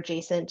kind of are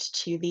adjacent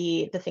to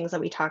the things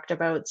that we talked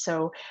about.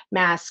 So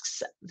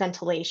masks,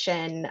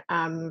 ventilation,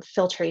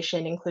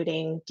 filtration,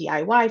 including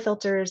DIY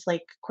filters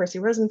like Corsi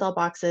Rosenthal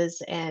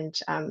boxes, and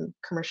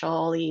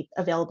commercially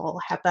available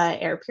HEPA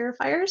air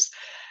purifiers.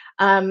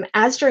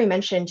 As Jory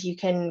mentioned, you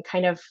can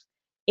kind of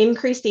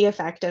increase the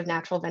effect of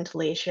natural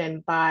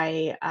ventilation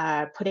by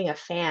putting a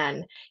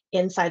fan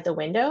inside the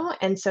window.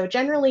 And so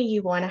generally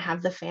you want to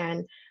have the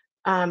fan,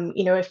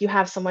 if you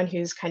have someone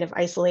who's kind of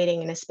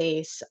isolating in a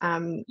space,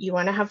 you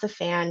want to have the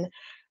fan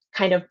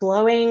kind of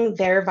blowing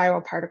their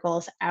viral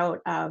particles out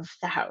of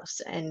the house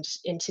and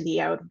into the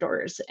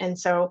outdoors. And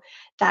so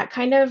that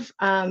kind of,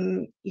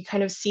 you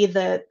kind of see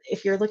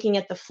if you're looking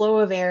at the flow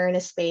of air in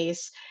a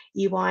space,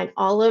 you want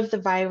all of the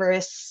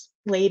virus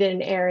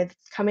laden air that's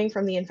coming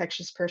from the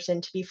infectious person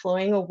to be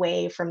flowing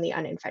away from the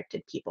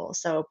uninfected people.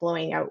 So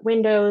blowing out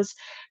windows,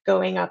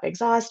 going up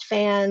exhaust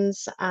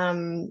fans,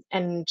 and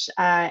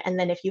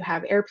then if you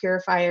have air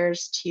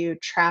purifiers, to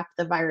trap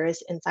the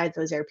virus inside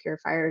those air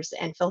purifiers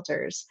and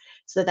filters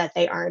so that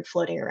they aren't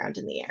floating around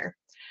in the air.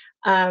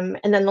 And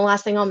then the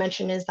last thing I'll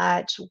mention is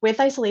that with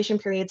isolation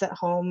periods at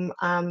home,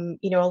 a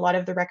lot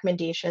of the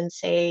recommendations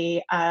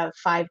say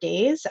 5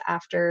 days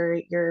after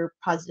your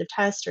positive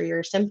test or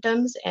your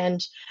symptoms.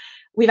 And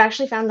we've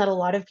actually found that a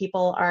lot of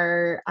people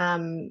are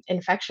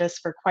infectious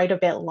for quite a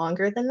bit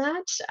longer than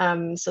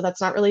that. So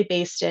that's not really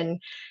based in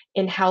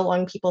how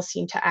long people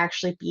seem to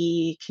actually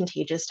be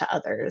contagious to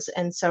others.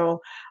 And so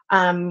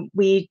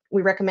we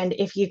recommend,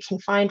 if you can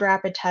find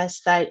rapid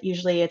tests, that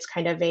usually it's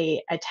kind of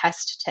a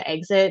test to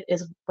exit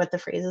is what the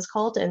phrase is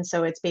called. And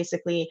so it's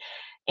basically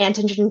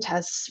antigen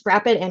tests.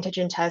 Rapid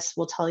antigen tests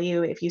will tell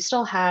you if you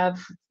still have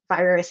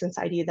virus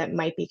inside you that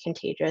might be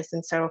contagious.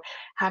 And so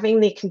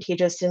having the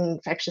contagious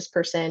infectious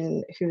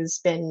person who's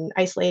been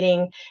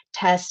isolating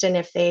test, and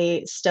if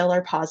they still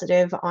are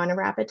positive on a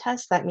rapid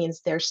test, that means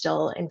they're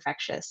still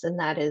infectious. And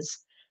that is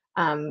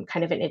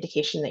kind of an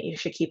indication that you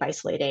should keep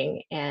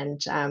isolating and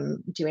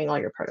doing all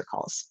your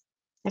protocols.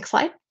 Next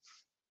slide.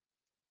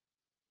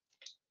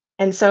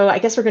 And so I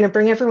guess we're going to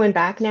bring everyone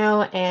back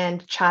now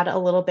and chat a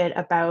little bit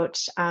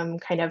about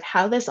kind of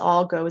how this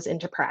all goes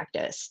into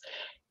practice,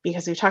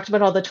 because we've talked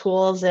about all the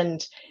tools,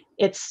 and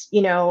it's,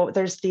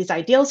 there's these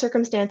ideal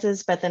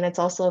circumstances, but then it's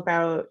also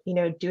about,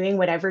 doing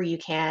whatever you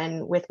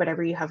can with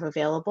whatever you have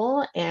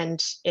available.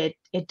 And it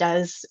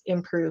does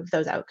improve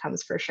those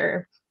outcomes for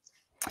sure.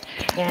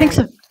 Thanks,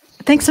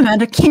 thanks,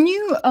 Amanda. Can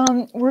you,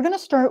 we're going to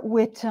start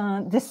with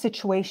this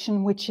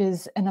situation, which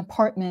is an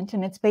apartment,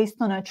 and it's based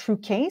on a true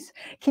case.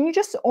 Can you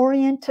just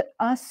orient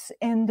us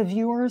and the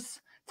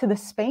viewers to the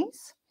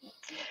space?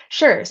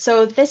 Sure.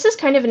 So this is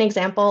kind of an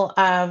example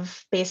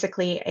of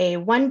basically a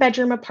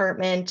one-bedroom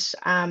apartment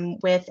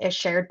with a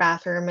shared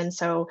bathroom. And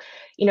so,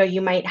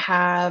 you might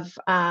have,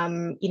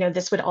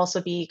 this would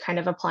also be kind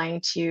of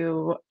applying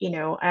to,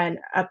 an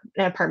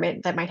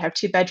apartment that might have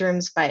 2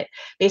 bedrooms, but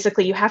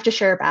basically you have to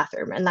share a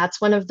bathroom. And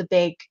that's one of the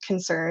big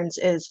concerns,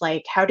 is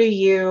like, how do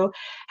you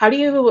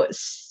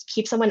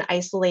keep someone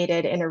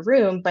isolated in a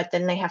room, but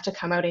then they have to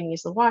come out and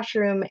use the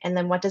washroom? And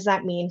then what does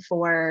that mean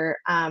for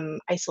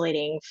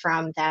isolating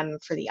from them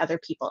for the other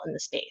people in the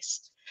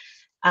space?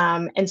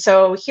 And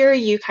so here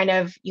you're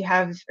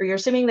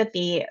assuming that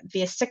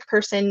the sick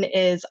person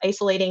is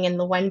isolating in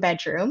the 1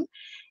 bedroom.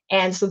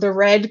 And so the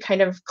red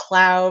kind of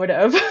cloud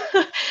of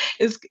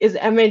is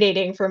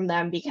emanating from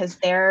them, because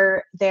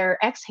they're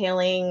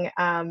exhaling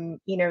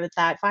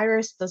that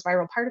virus, those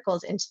viral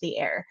particles, into the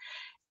air.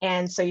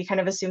 And so you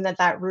kind of assume that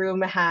that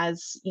room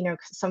has,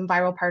 some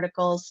viral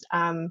particles.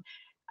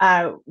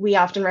 We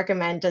often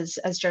recommend,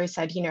 as Joey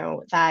said,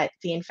 that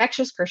the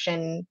infectious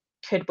person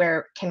can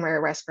wear a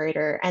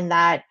respirator, and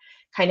that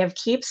kind of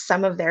keeps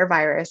some of their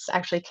virus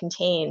actually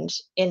contained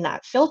in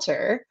that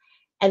filter.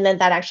 And then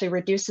that actually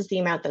reduces the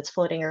amount that's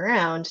floating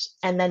around.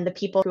 And then the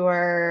people who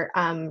are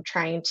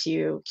trying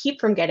to keep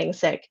from getting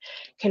sick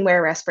can wear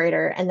a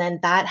respirator. And then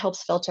that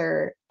helps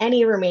filter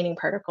any remaining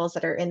particles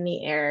that are in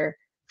the air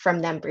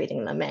from them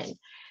breathing them in.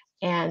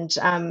 And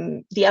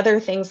the other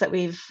things that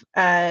we've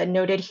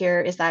noted here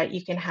is that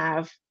you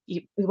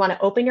want to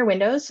open your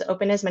windows,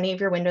 open as many of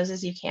your windows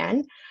as you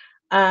can.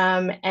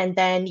 And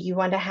then you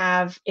want to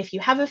have, if you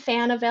have a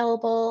fan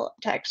available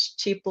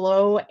to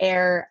blow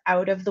air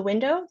out of the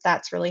window,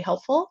 that's really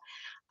helpful.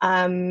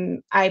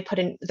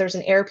 There's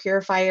an air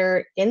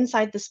purifier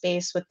inside the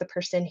space with the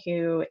person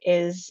who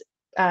is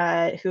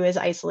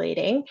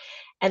isolating,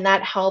 and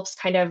that helps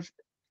kind of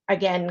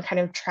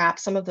trap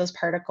some of those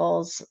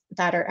particles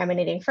that are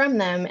emanating from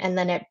them, and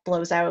then it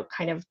blows out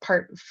kind of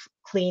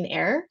clean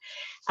air.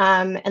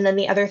 And then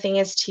the other thing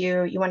is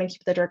you want to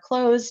keep the door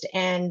closed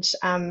and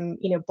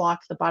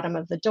block the bottom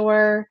of the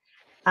door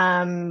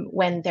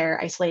when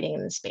they're isolating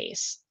in the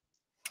space.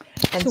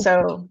 And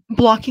so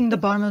blocking the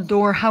bottom of the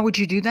door, how would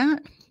you do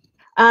that?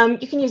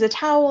 You can use a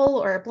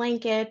towel or a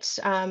blanket.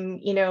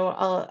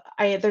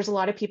 There's a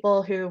lot of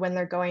people who, when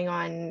they're going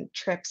on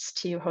trips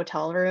to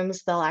hotel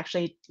rooms, they'll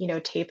actually,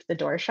 tape the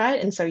door shut.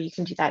 And so you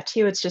can do that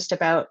too. It's just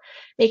about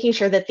making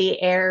sure that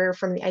the air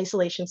from the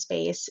isolation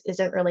space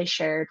isn't really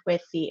shared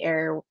with the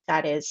air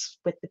that is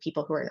with the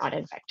people who are not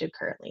infected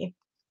currently.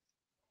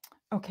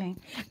 Okay.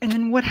 And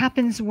then what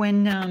happens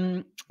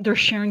when they're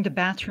sharing the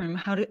bathroom?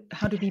 How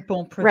do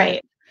people prevent?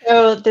 Right.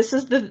 So this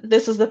is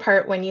the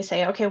part when you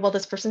say, okay, well,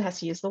 this person has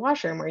to use the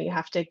washroom, or you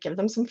have to give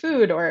them some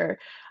food, or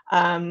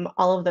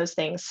all of those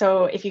things.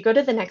 So if you go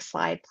to the next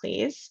slide,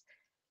 please.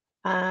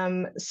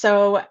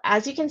 So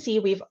as you can see,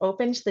 we've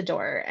opened the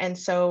door, and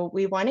so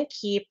we want to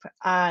keep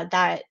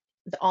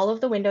all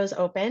of the windows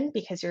open,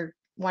 because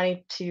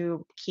wanting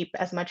to keep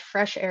as much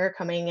fresh air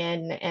coming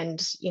in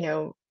and,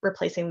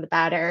 replacing the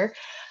bad air.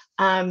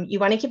 You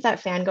want to keep that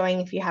fan going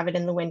if you have it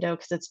in the window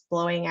because it's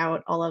blowing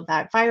out all of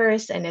that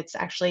virus and it's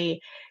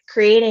actually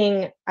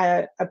creating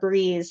a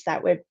breeze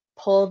that would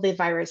pull the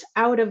virus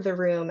out of the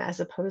room as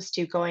opposed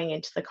to going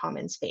into the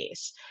common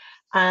space.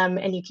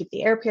 And you keep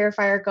the air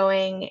purifier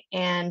going.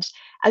 And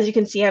as you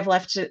can see,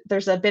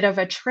 there's a bit of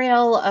a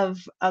trail of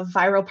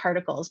viral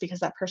particles because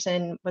that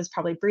person was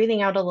probably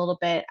breathing out a little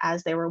bit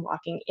as they were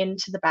walking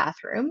into the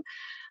bathroom.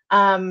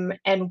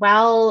 And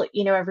while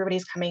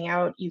everybody's coming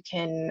out, you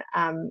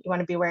want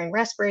to be wearing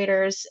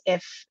respirators.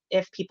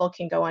 If people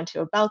can go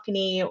onto a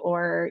balcony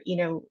or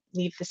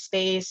leave the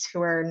space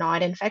who are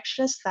not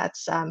infectious,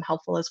 that's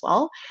helpful as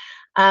well.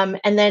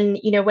 And then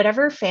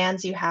whatever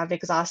fans you have,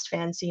 exhaust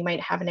fans. So you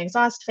might have an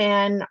exhaust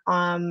fan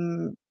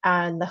on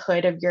the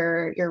hood of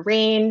your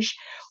range,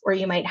 or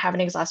you might have an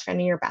exhaust fan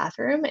in your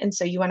bathroom. And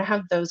so you want to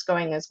have those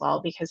going as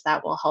well because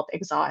that will help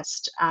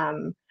exhaust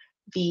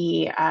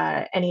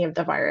any of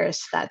the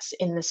virus that's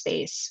in the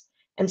space.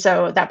 And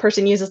so that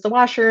person uses the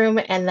washroom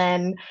and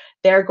then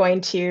they're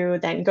going to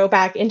then go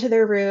back into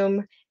their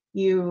room.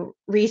 You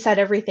reset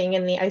everything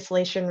in the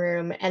isolation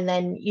room, and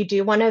then you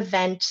do want to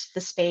vent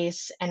the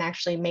space and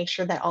actually make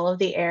sure that all of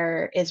the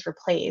air is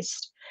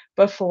replaced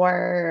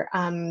before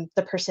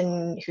the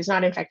person who's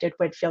not infected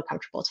would feel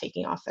comfortable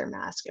taking off their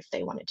mask if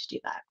they wanted to do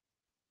that.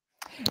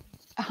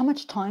 How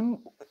much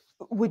time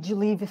would you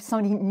leave if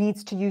somebody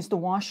needs to use the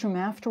washroom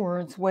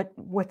afterwards?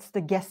 What's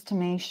the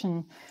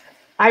guesstimation?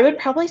 I would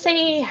probably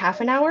say half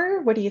an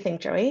hour. What do you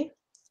think, Joey?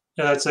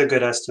 Yeah, that's a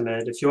good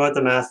estimate. If you want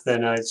the math,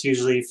 then it's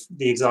usually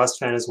the exhaust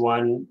fan is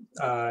 1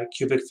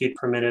 cubic feet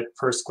per minute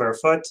per square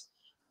foot.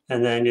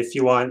 And then if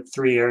you want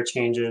 3 air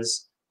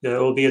changes, it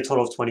will be a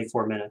total of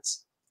 24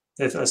 minutes,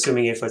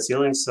 assuming 8-foot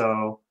ceiling.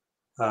 So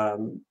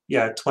 3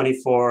 air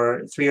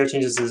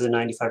changes is a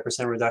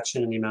 95%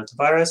 reduction in the amount of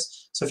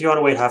virus. So if you want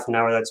to wait half an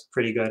hour, that's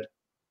pretty good.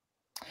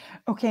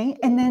 Okay,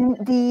 and then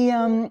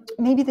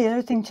maybe the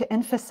other thing to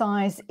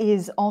emphasize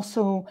is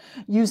also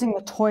using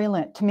the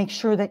toilet to make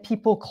sure that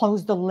people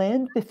close the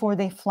lid before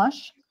they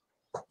flush.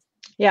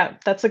 Yeah,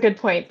 that's a good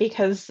point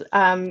because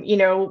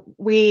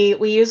we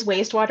use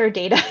wastewater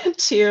data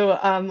to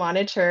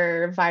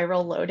monitor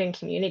viral load in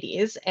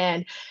communities,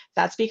 and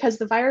that's because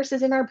the virus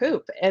is in our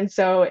poop. And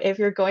so if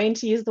you're going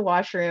to use the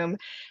washroom,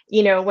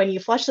 when you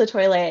flush the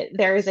toilet,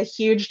 there is a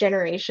huge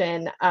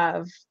generation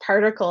of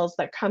particles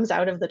that comes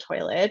out of the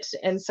toilet,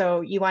 and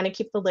so you want to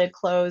keep the lid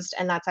closed,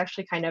 and that's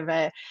actually kind of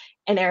an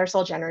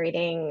aerosol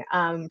generating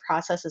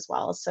process as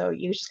well. So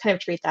you just kind of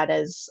treat that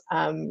as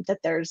that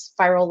there's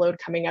viral load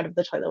coming out of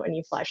the toilet when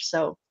you flush.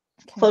 So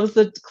close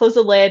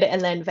the lid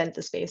and then vent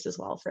the space as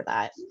well for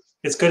that.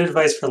 It's good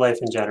advice for life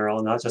in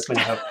general, not just when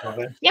you have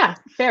COVID. Yeah,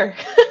 fair.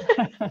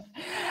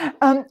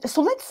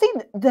 So let's say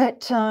that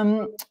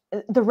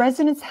the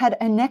residents had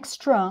an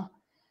extra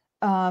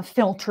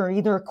filter,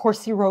 either a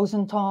Corsi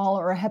Rosenthal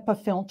or a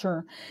HEPA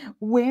filter.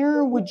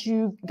 Where would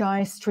you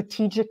guys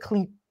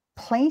strategically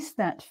place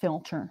that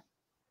filter?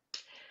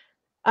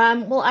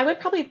 Well, I would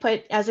probably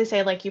put, as I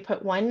say, like you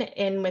put one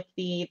in with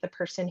the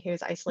person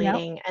who's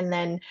isolating, and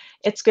then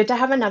it's good to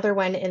have another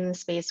one in the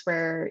space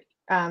where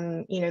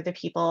the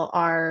people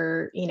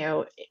are,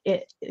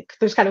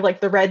 there's kind of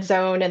like the red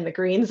zone and the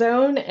green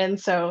zone, and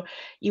so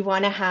you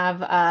want to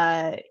have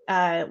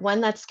one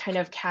that's kind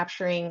of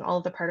capturing all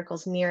of the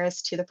particles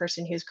nearest to the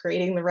person who's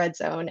creating the red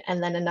zone,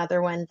 and then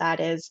another one that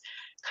is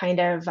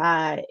kind of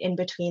in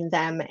between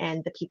them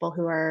and the people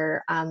who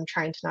are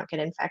trying to not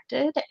get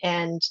infected.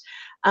 And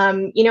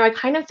I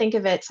kind of think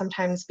of it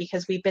sometimes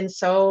because we've been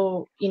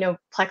so,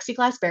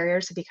 plexiglass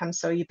barriers have become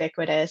so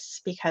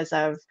ubiquitous because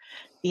of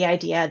the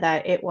idea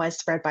that it was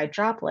spread by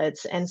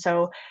droplets. And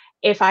so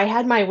if I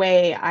had my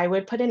way, I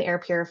would put an air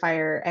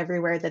purifier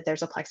everywhere that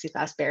there's a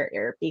plexiglass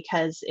barrier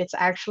because it's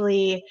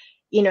actually,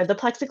 the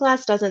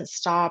plexiglass doesn't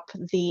stop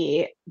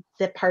the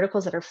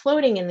particles that are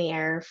floating in the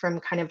air from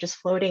kind of just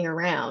floating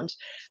around.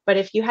 But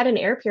if you had an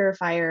air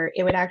purifier,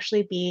 it would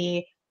actually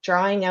be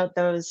drawing out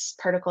those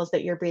particles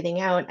that you're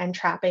breathing out and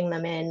trapping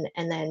them in,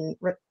 and then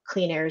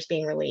clean air is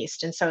being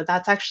released. And so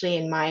that's actually,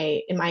 in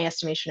my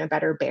estimation, a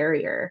better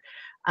barrier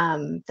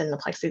than the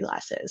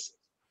plexiglass is.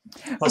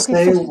 I'll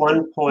say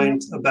one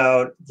point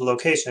about the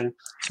location.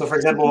 So for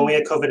example, when we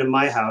had COVID in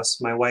my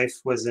house, my wife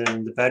was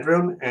in the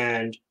bedroom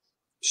and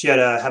she had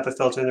a HEPA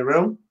filter in the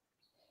room.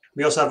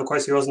 We also have a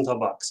Corsi Rosenthal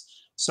box.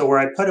 So where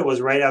I put it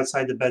was right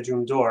outside the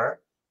bedroom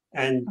door,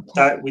 and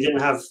that we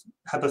didn't have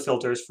HEPA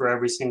filters for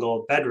every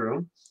single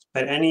bedroom,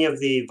 but any of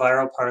the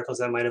viral particles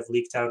that might have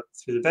leaked out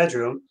through the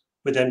bedroom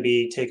would then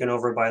be taken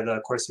over by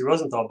the Corsi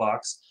Rosenthal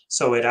box.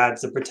 So it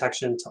adds the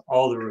protection to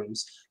all the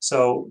rooms.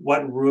 So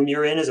what room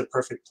you're in is a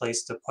perfect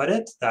place to put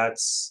it.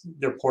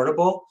 They're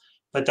portable,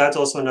 but that's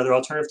also another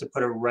alternative to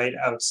put it right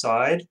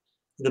outside.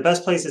 The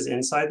best place is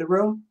inside the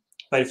room,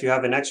 but if you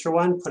have an extra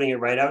one, putting it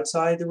right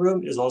outside the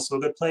room is also a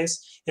good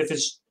place. If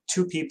it's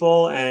 2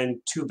 people and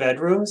 2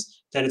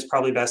 bedrooms, then it's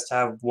probably best to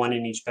have one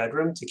in each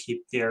bedroom to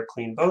keep the air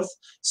clean both.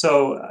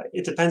 So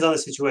it depends on the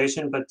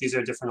situation, but these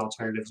are different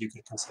alternatives you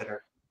could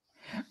consider.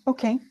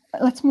 Okay,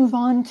 let's move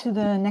on to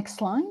the next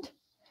slide.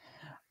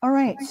 All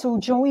right, so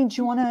Joey, do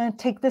you want to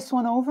take this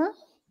one over?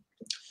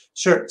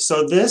 Sure.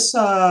 So this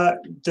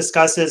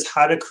discusses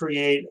how to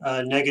create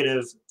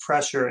negative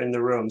pressure in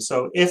the room.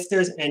 So if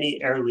there's any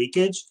air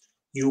leakage,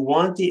 you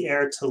want the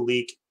air to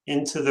leak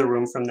into the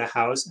room from the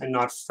house and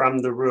not from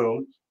the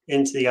room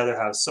into the other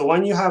house. So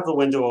when you have the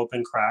window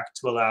open crack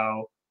to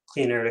allow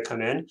clean air to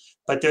come in,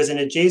 but there's an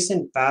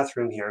adjacent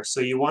bathroom here. So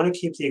you want to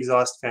keep the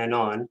exhaust fan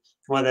on. And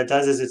what that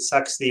does is it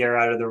sucks the air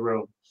out of the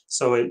room.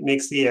 So it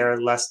makes the air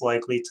less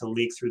likely to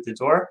leak through the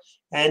door.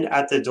 And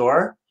at the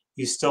door,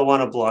 you still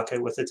want to block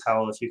it with a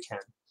towel if you can.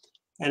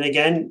 And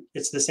again,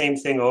 it's the same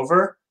thing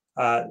over.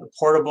 A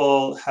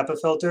portable HEPA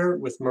filter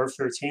with MERV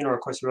 13 or a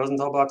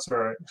Corsi-Rosenthal box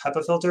or a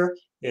HEPA filter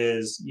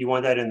you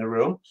want that in the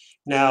room.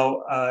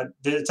 Now,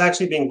 it's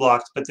actually being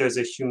blocked, but there's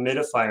a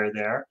humidifier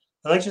there.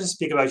 I'd like to just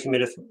speak about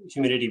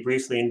humidity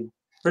briefly. In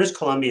British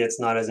Columbia, it's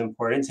not as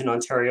important. In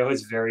Ontario,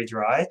 it's very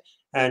dry.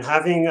 And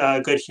having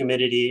good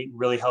humidity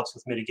really helps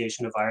with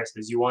mitigation of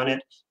viruses. You want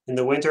it in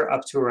the winter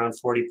up to around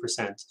 40%.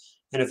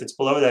 And if it's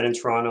below that in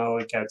Toronto,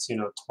 it gets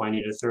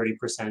 20 to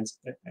 30%.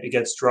 It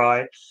gets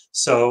dry.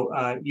 So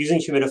using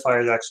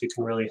humidifiers actually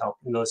can really help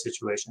in those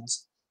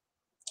situations.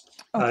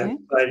 Okay.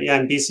 But yeah,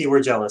 in BC,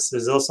 we're jealous.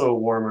 There's also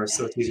warmer,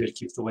 so it's easier to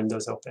keep the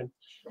windows open.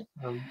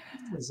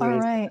 All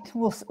right,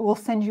 we'll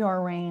send you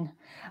our rain.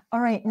 All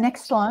right,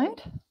 next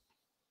slide.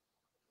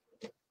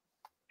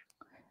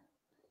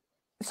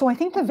 So I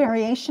think the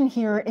variation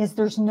here is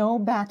there's no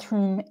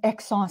bathroom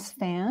exhaust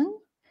fan,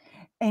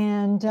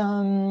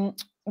 and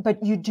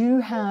but you do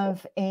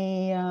have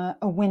a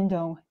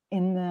window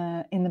in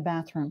the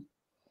bathroom.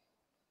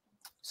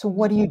 So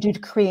what do you do to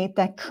create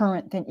that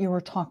current that you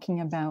were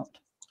talking about?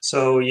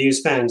 So you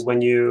use fans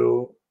when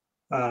you,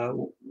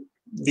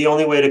 the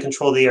only way to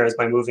control the air is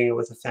by moving it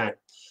with a fan.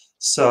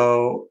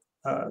 So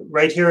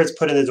right here it's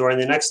put in the door,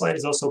 and the next slide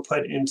is also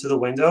put into the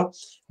window.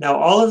 Now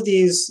all of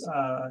these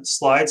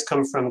slides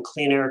come from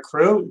Clean Air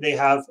Crew. They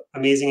have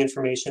amazing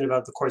information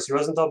about the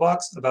Corsi-Rosenthal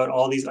box, about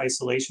all these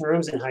isolation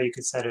rooms and how you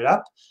could set it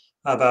up,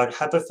 about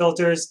HEPA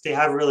filters. They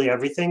have really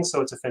everything,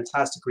 so it's a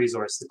fantastic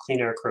resource, the Clean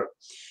Air Crew.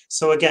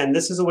 So again,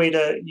 this is a way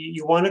to,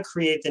 you want to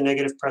create the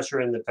negative pressure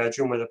in the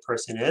bedroom where the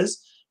person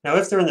is. Now,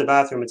 if they're in the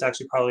bathroom, it's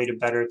actually probably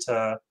better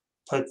to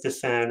put the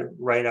fan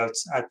right out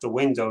at the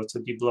window to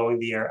be blowing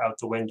the air out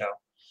the window.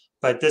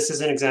 But this is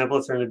an example.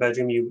 If they're in the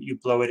bedroom, you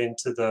blow it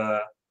into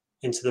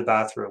the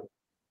bathroom.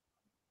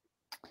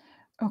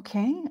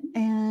 Okay,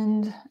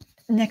 and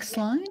next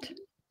slide.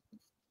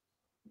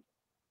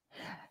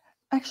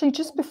 Actually,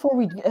 just before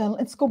we,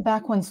 let's go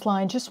back one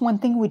slide. Just one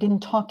thing we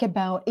didn't talk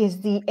about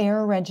is the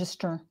air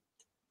register.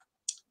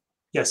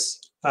 Yes,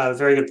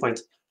 very good point.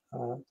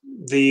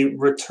 The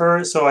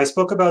return, so I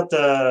spoke about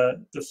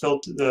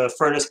the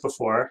furnace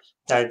before,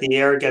 that the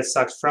air gets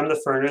sucked from the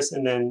furnace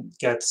and then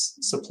gets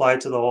supplied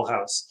to the whole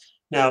house.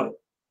 Now,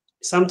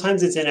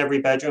 sometimes it's in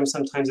every bedroom,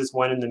 sometimes it's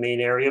one in the main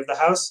area of the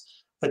house,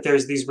 but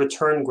there's these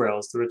return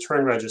grills, the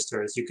return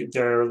registers.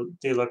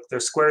 They're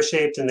square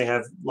shaped and they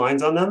have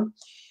lines on them.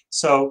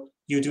 So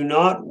you do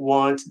not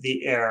want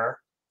the air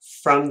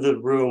from the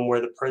room where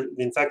the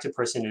infected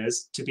person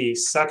is to be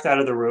sucked out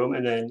of the room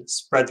and then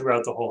spread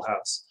throughout the whole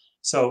house.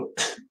 So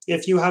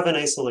if you have an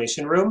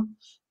isolation room,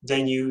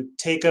 then you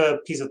take a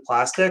piece of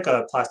plastic,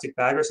 a plastic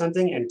bag or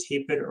something, and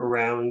tape it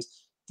around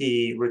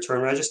the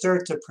return register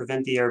to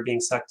prevent the air being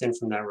sucked in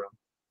from that room.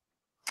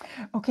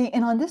 Okay,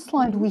 and on this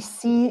slide, we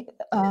see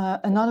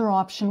another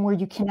option where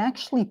you can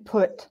actually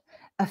put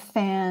a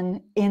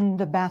fan in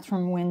the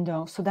bathroom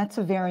window. So that's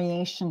a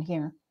variation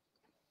here.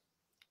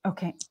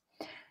 Okay.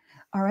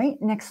 All right,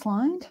 next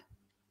slide.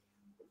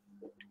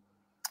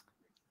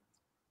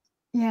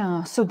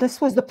 Yeah, so this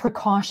was the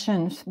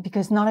precautions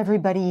because not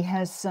everybody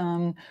has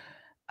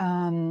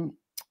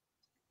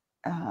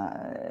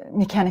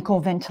mechanical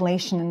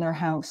ventilation in their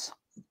house.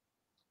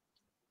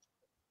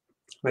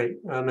 Right,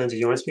 Amanda, do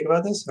you want to speak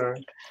about this or?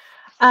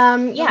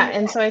 Yeah,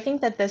 and so I think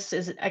that this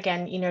is,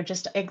 again,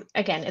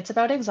 again, it's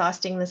about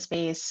exhausting the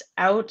space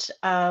out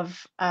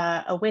of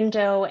a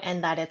window,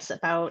 and that it's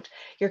about,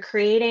 you're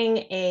creating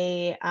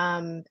a,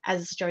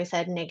 as Joy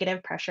said,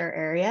 negative pressure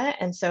area.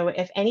 And so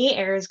if any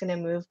air is going to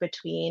move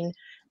between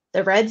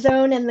the red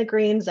zone and the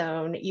green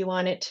zone, you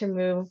want it to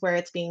move where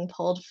it's being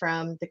pulled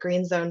from the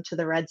green zone to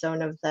the red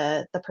zone of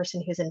the person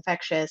who's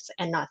infectious,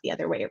 and not the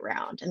other way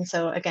around. And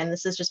so again,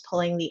 this is just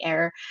pulling the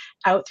air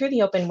out through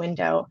the open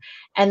window.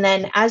 And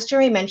then, as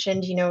Joey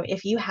mentioned,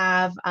 if you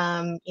have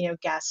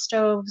gas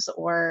stoves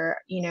or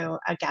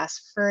a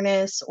gas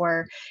furnace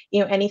or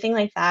anything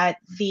like that,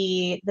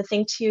 the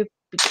thing to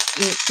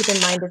keep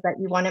in mind is that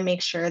you want to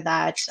make sure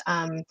that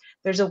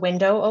there's a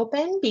window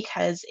open,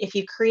 because if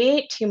you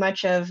create too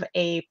much of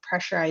a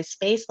pressurized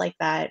space like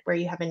that where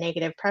you have a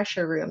negative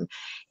pressure room,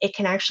 it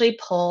can actually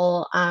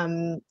pull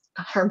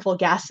harmful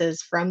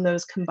gases from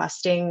those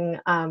combusting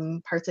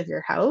parts of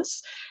your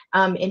house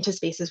into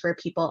spaces where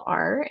people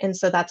are. And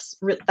so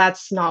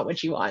that's not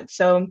what you want.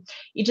 So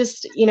you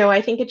just,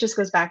 I think it just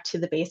goes back to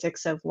the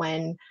basics of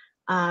when,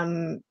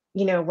 when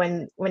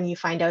you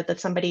find out that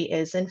somebody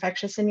is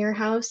infectious in your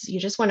house, you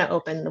just want to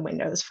open the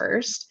windows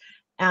first.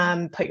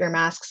 Put your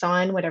masks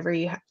on, whatever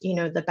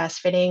the best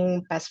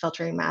fitting, best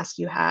filtering mask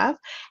you have,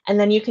 and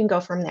then you can go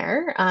from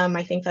there.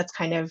 I think that's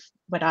kind of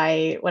what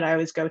I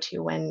always go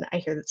to when I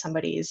hear that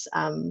somebody's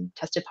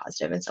tested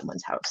positive in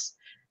someone's house.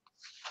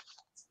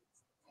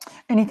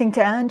 Anything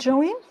to add,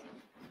 Joey?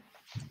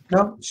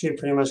 No, she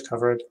pretty much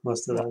covered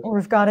most of that.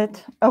 We've got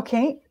it.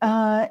 Okay,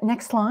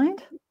 next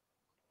slide.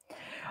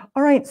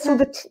 All right,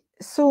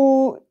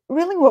 so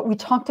really what we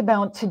talked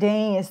about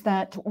today is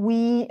that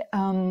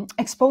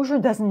exposure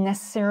doesn't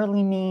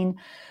necessarily mean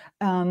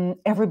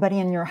everybody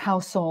in your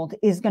household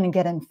is going to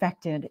get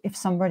infected if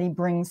somebody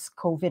brings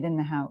COVID in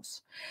the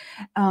house.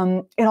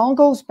 It all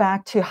goes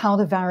back to how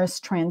the virus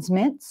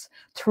transmits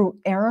through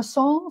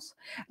aerosols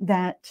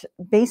that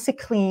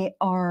basically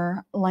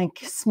are like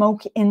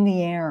smoke in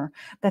the air.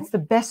 That's the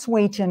best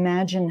way to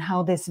imagine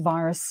how this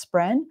virus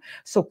spread.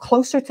 So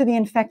closer to the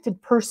infected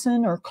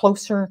person or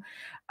closer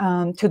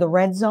to the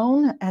red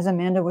zone, as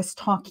Amanda was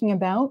talking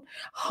about,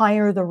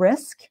 higher the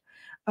risk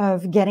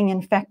of getting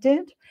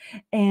infected.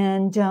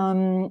 And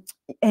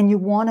you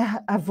want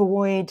to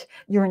avoid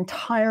your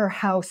entire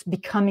house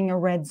becoming a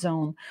red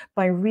zone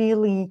by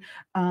really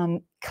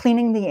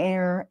cleaning the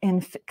air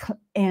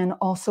and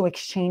also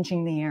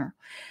exchanging the air.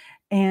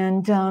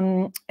 And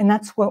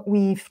that's what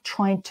we've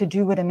tried to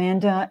do with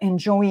Amanda and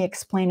Joey,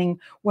 explaining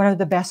what are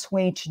the best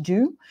way to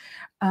do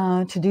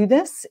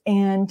this,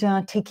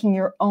 and taking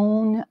your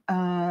own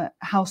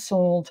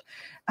household,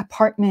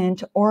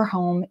 apartment or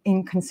home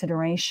in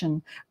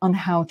consideration on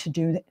how to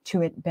do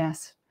it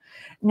best.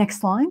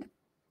 Next slide.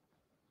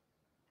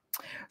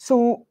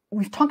 So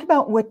we've talked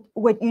about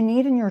what you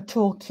need in your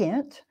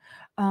toolkit.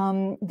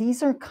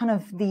 These are kind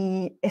of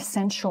the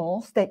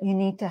essentials that you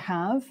need to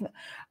have.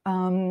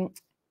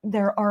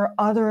 There are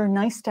other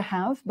nice to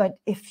have, but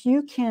if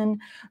you can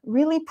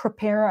really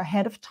prepare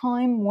ahead of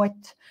time what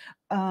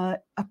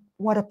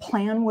a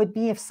plan would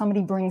be if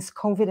somebody brings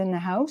COVID in the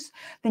house,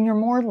 then you're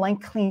more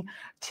likely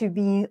to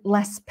be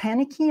less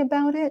panicky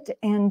about it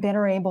and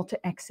better able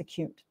to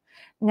execute.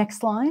 Next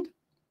slide.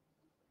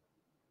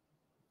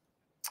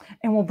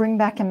 And we'll bring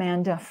back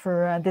Amanda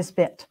for this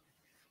bit.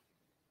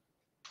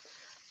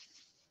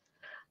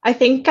 I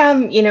think,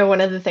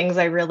 one of the things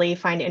I really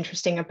find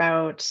interesting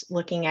about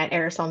looking at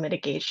aerosol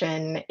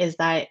mitigation is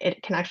that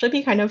it can actually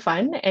be kind of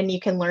fun and you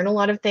can learn a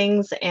lot of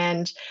things,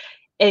 and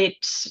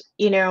it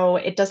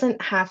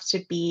doesn't have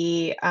to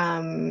be,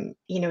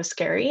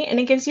 scary, and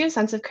it gives you a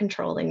sense of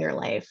control in your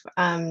life,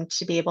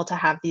 to be able to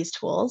have these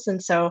tools.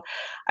 And so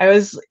I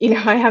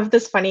have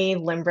this funny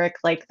limerick,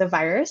 like the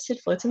virus,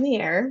 it floats in the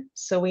air,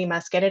 so we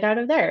must get it out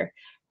of there.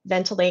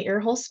 Ventilate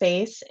your whole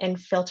space and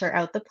filter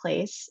out the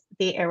place.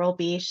 The air will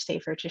be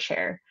safer to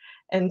share.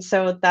 And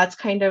so that's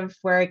kind of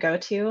where I go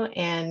to.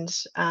 And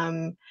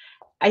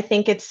I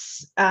think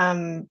it's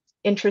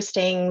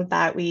interesting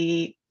that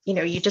you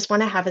just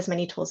want to have as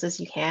many tools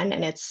as you can,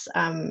 and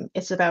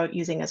it's about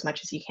using as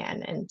much as you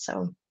can. And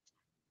so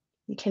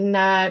you can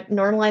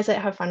normalize it,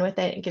 have fun with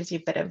it. It gives you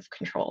a bit of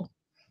control.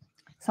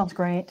 Sounds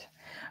great.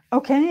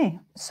 Okay,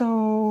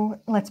 so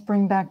let's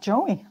bring back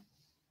Joey.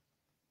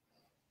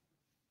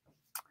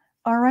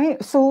 All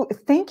right, so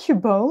thank you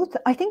both.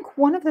 I think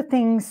one of the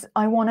things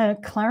I want to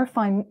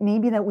clarify,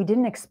 maybe that we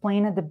didn't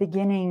explain at the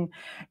beginning,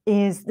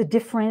 is the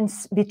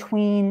difference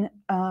between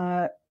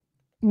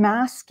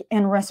mask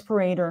and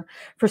respirator.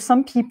 For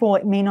some people,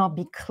 it may not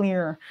be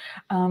clear,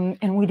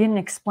 and we didn't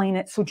explain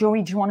it. So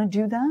Joey, do you want to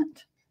do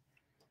that?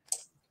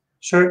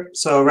 Sure.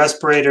 So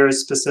respirator is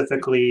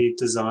specifically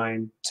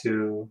designed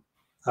to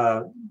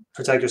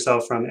protect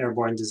yourself from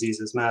airborne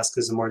diseases. Mask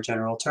is a more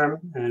general term,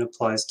 and it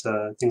applies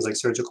to things like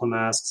surgical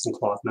masks and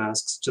cloth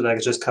masks, so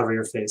that just cover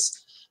your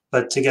face.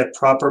 But to get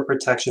proper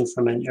protection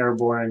from an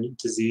airborne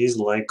disease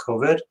like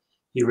COVID,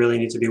 you really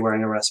need to be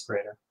wearing a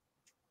respirator.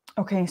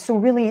 Okay, so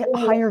really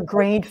higher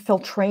grade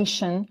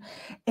filtration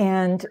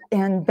and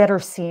better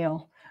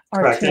seal.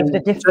 Correct. And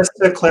just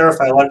to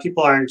clarify, a lot of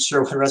people aren't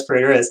sure what a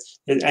respirator is.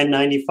 It's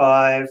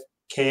N95,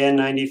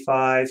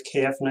 KN95,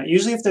 KF9.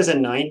 Usually if there's a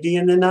 90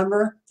 in the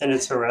number, then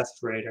it's a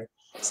respirator.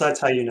 So that's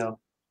how you know.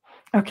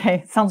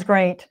 Okay, sounds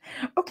great.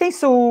 Okay,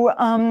 so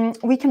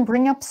we can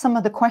bring up some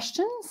of the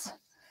questions.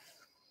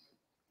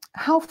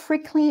 How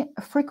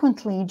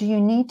frequently do you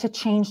need to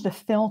change the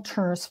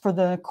filters for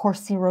the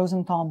Corsi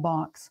Rosenthal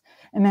box?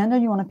 Amanda,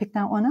 you want to pick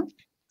that one up?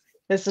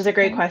 This is a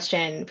great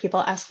question.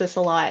 People ask this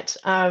a lot.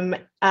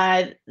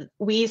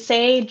 We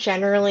say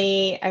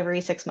generally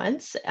every 6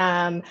 months.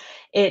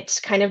 It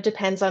kind of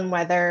depends on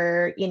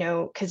whether,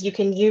 because you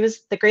can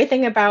use, the great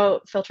thing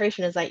about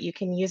filtration is that you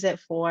can use it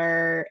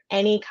for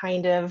any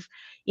kind of,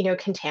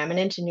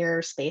 contaminant in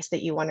your space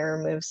that you want to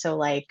remove. So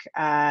like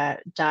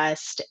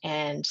dust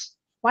and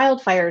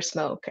wildfire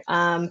smoke.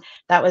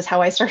 That was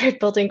how I started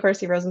building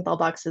Corsi Rosenthal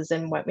boxes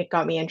and what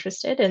got me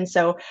interested. And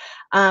so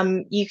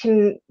you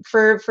can,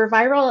 for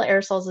viral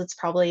aerosols, it's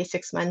probably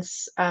 6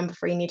 months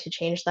before you need to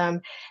change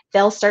them.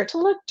 They'll start to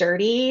look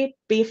dirty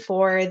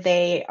before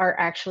they are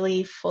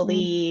actually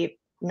fully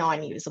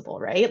non-usable,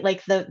 right?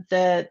 Like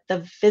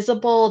the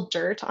visible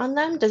dirt on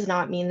them does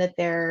not mean that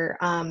they're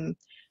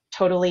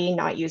totally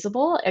not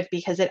usable,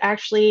 because it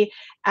actually,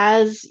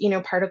 as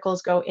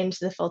particles go into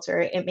the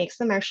filter, it makes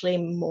them actually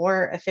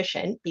more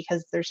efficient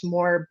because there's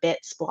more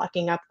bits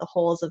blocking up the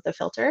holes of the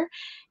filter.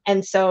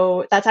 And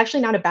so that's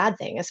actually not a bad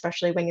thing,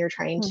 especially when you're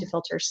trying to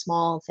filter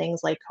small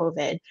things like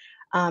COVID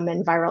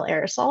and viral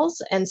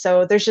aerosols. And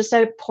so there's just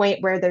a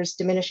point where there's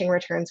diminishing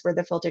returns where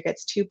the filter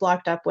gets too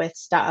blocked up with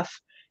stuff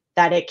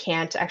that it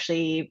can't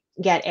actually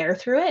get air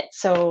through it.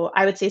 So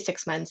I would say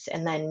 6 months.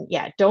 And then,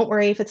 yeah, don't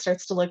worry if it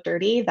starts to look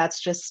dirty. That's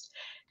just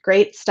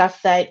great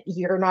stuff that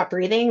you're not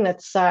breathing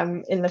that's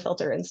in the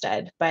filter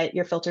instead, but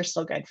your filter's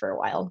still good for a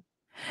while.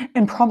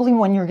 And probably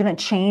when you're going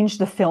to change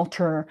the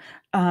filter,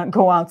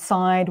 go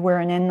outside, wear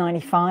an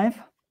N95.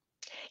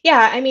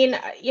 Yeah, I mean,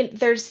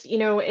 there's,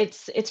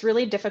 it's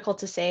really difficult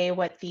to say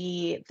what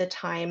the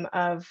time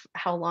of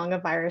how long a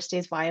virus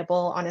stays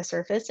viable on a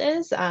surface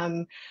is.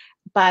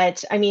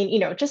 But I mean,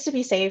 just to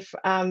be safe,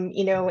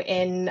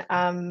 in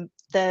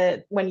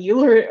the when you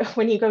learn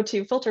when you go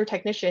to filter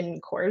technician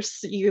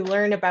course, you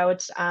learn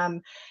about how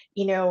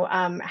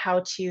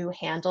to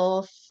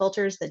handle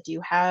filters that do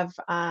have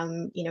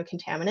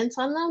contaminants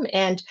on them,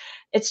 and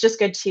it's just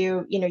good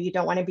to you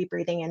don't want to be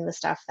breathing in the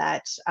stuff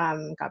that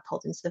got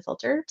pulled into the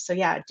filter. So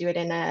yeah, do it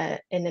in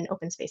an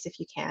open space if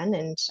you can,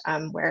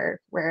 and wear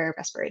a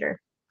respirator.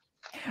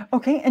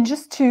 Okay, and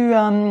just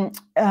to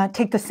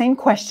take the same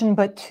question,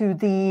 but to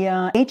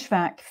the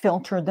HVAC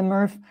filter, the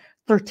MERV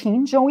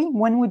 13, Joey,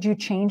 when would you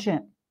change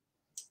it?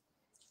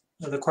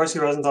 The Corsi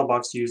Rosenthal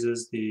box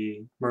uses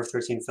the MERV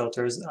 13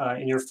 filters.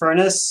 In your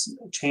furnace,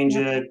 change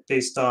it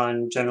based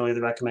on generally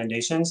the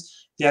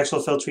recommendations. The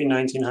actual Filtree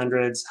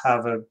 1900s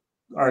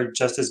are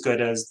just as good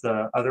as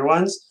the other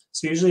ones.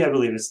 So usually I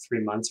believe it's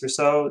 3 months or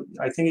so.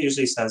 I think it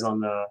usually says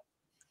on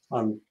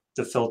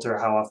the filter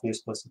how often you're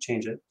supposed to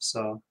change it.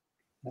 So.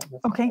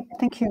 Okay,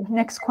 thank you.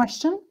 Next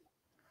question.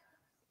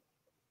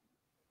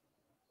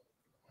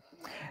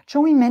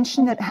 Joey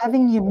mentioned that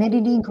having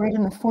humidity greater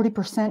than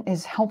 40%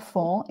 is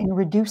helpful in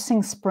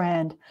reducing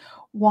spread.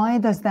 Why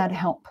does that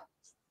help?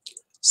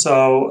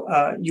 So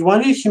you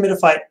want to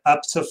humidify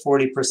up to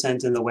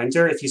 40% in the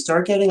winter. If you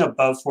start getting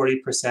above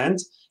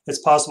 40%, it's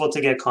possible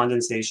to get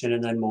condensation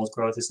and then mold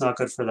growth. It's not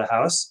good for the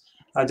house,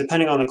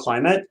 depending on the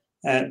climate.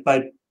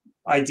 But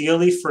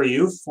ideally for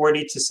you,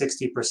 40 to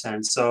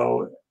 60%.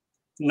 So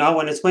not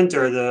when it's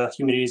winter, the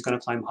humidity is going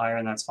to climb higher,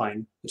 and that's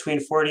fine. Between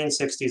 40 and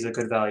 60 is a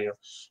good value.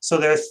 So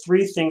there are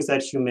 3 things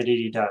that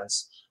humidity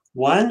does.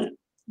 One,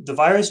 the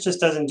virus just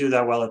doesn't do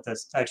that well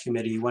at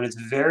humidity. When it's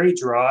very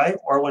dry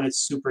or when it's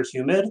super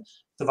humid,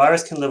 the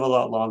virus can live a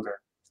lot longer.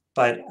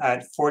 But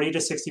at 40 to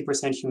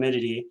 60%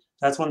 humidity,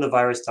 that's when the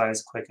virus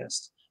dies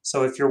quickest.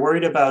 So if you're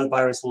worried about the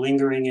virus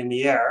lingering in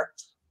the air,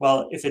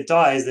 well, if it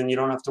dies, then you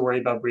don't have to worry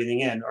about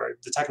breathing in, or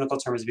the technical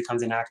term is it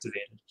becomes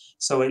inactivated.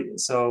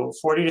 So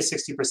 40 to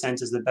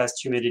 60% is the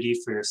best humidity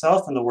for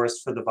yourself and the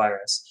worst for the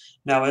virus.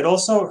 Now, it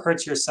also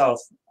hurts yourself.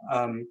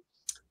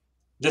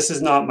 This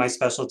is not my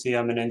specialty,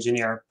 I'm an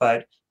engineer,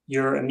 but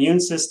your immune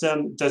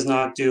system does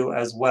not do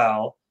as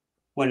well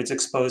when it's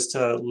exposed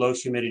to low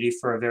humidity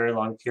for a very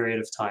long period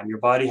of time. Your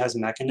body has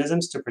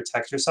mechanisms to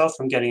protect yourself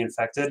from getting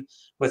infected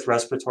with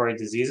respiratory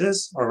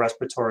diseases or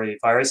respiratory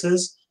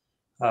viruses.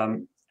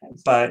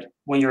 But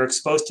when you're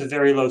exposed to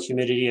very low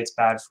humidity, it's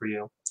bad for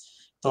you.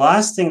 The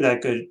last thing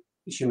that good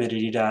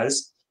humidity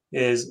does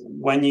is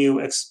when you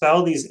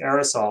expel these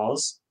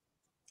aerosols,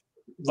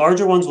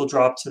 larger ones will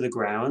drop to the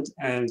ground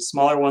and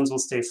smaller ones will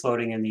stay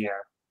floating in the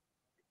air.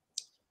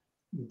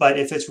 But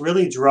if it's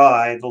really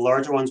dry, the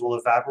larger ones will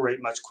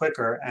evaporate much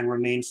quicker and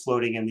remain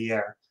floating in the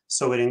air.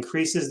 So it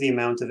increases the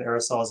amount of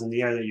aerosols in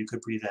the air that you could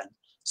breathe in.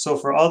 So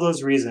for all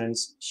those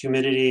reasons,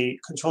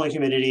 controlling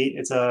humidity,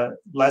 it's a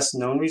less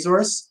known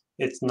resource.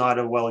 It's not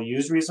a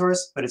well-used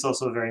resource, but it's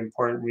also a very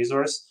important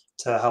resource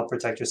to help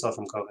protect yourself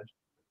from COVID.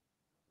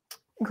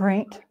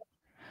 Great.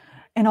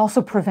 And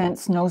also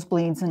prevents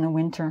nosebleeds in the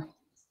winter.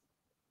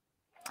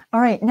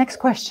 All right, next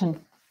question.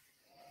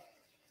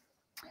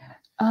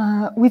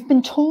 We've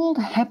been told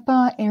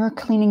HEPA air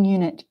cleaning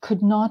unit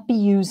could not be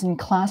used in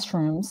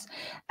classrooms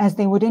as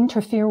they would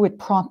interfere with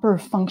proper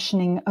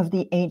functioning of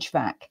the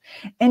HVAC.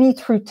 Any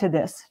truth to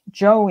this?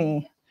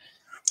 Joey?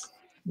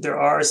 There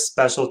are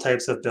special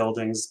types of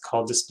buildings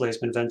called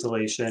displacement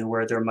ventilation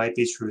where there might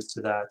be truth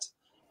to that.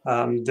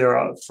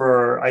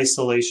 For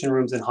isolation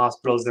rooms in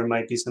hospitals, there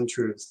might be some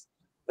truth.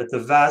 But the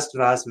vast,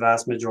 vast,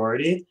 vast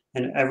majority,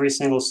 and every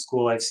single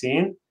school I've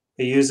seen,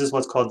 it uses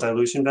what's called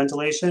dilution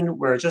ventilation,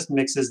 where it just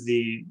mixes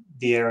the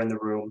air in the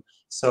room.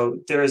 So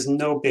there is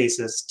no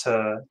basis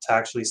to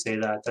actually say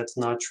that. That's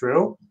not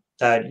true.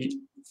 That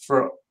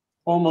for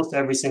almost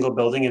every single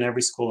building in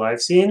every school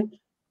I've seen,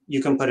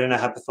 you can put in a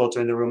HEPA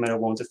filter in the room and it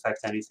won't affect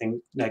anything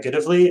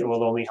negatively. It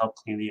will only help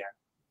clean the air.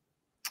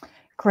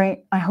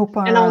 Great. I hope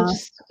And our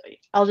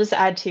I'll just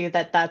add to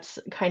that that's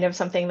kind of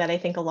something that I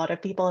think a lot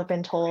of people have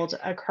been told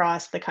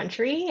across the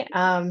country.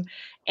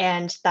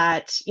 And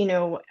that, you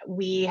know,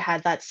 we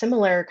had that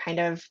similar kind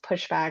of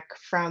pushback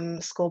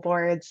from school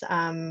boards,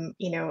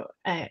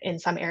 in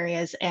some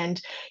areas.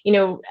 And, you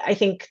know, I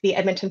think the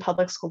Edmonton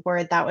Public School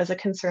Board, that was a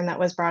concern that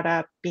was brought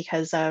up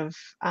because of,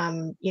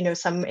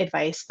 some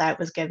advice that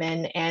was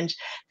given. And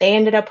they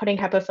ended up putting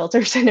HEPA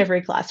filters in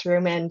every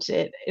classroom, and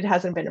it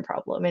hasn't been a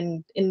problem.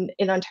 And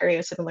in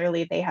Ontario,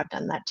 similarly, they have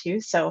done that too.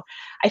 So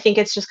I think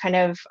it's just kind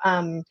of,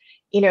 a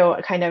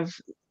kind of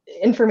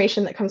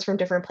information that comes from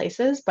different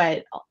places,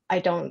 but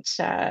I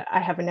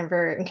have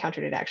never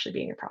encountered it actually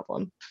being a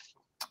problem.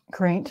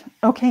 Great.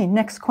 Okay,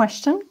 next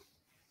question.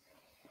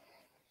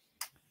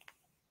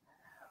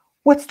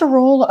 What's the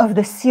role of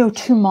the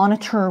CO2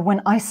 monitor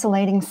when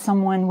isolating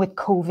someone with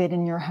COVID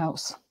in your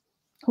house?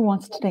 Who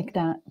wants to take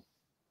that?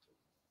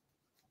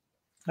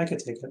 I could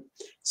take it.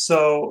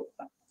 So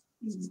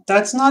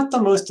that's not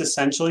the most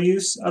essential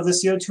use of the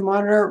CO2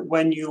 monitor.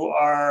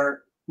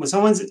 When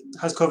someone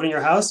has COVID in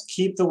your house,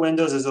 keep the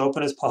windows as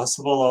open as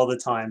possible all the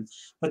time.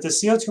 What the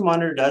CO2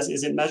 monitor does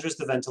is it measures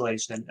the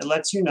ventilation. It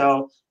lets you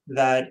know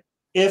that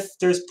if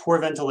there's poor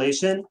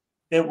ventilation,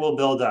 it will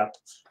build up.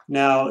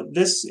 Now,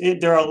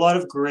 there are a lot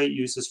of great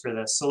uses for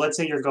this. So let's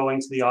say you're going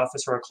to the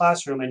office or a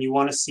classroom and you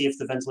want to see if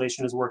the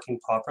ventilation is working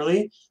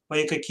properly. Well,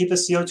 you could keep a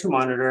CO2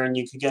 monitor and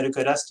you could get a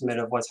good estimate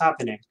of what's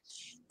happening.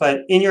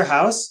 But in your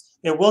house,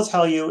 it will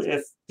tell you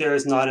if there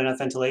is not enough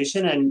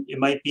ventilation, and it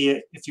might be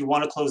if you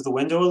want to close the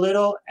window a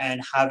little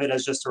and have it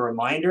as just a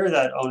reminder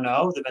that, oh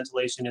no, the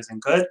ventilation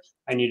isn't good,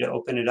 I need to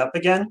open it up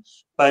again.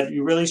 But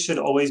you really should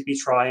always be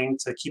trying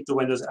to keep the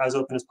windows as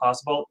open as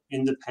possible,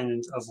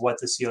 independent of what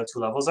the CO2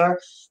 levels are.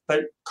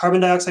 But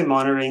carbon dioxide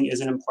monitoring is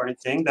an important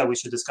thing that we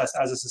should discuss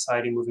as a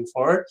society moving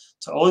forward,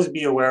 to always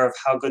be aware of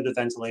how good the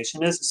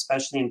ventilation is,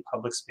 especially in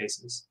public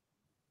spaces.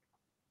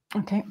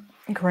 Okay,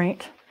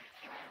 great.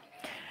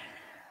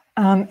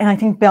 And I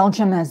think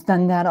Belgium has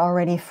done that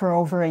already for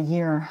over a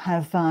year,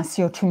 have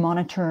CO2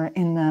 monitor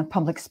in the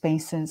public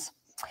spaces.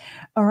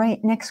 All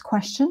right, next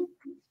question.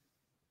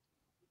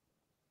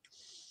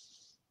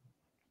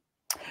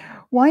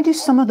 Why do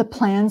some of the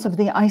plans of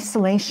the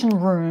isolation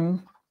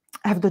room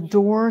have the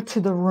door to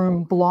the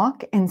room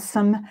block and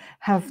some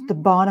have the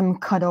bottom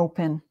cut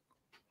open?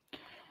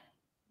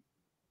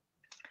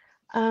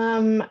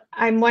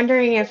 I'm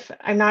wondering if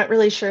I'm not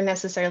really sure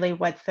necessarily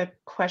what the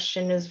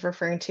question is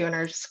referring to in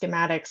our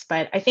schematics,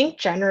 but I think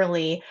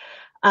generally,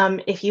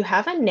 if you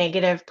have a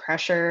negative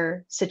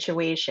pressure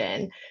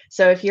situation,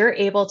 so if you're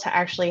able to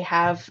actually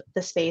have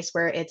the space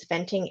where it's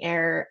venting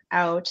air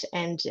out,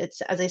 and it's,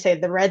 as I say,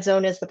 the red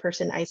zone is the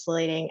person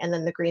isolating, and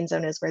then the green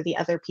zone is where the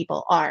other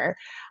people are.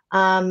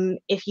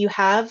 If you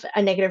have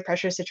a negative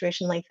pressure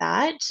situation like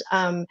that,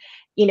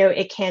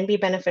 it can be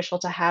beneficial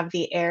to have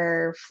the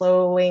air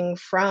flowing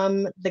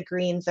from the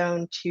green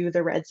zone to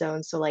the red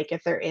zone. So like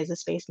if there is a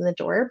space in the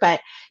door,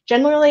 but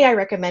generally I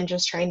recommend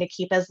just trying to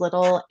keep as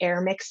little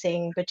air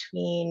mixing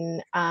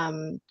between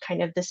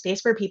kind of the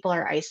space where people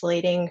are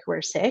isolating who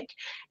are sick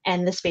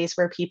and the space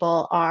where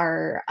people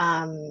are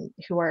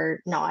who are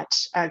not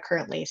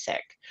currently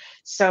sick.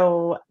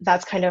 So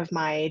that's kind of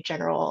my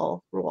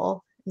general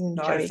rule.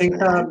 No, I Jody, think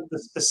the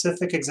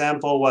specific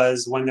example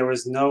was when there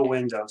was no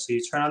window. So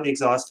you turn on the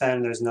exhaust fan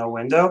and there's no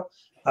window.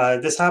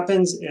 This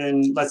happens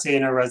in, let's say,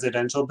 in a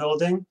residential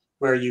building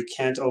where you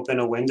can't open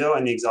a window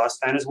and the exhaust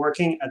fan is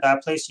working. At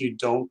that place, you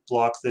don't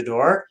block the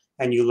door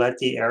and you let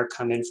the air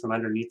come in from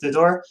underneath the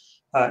door.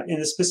 In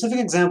the specific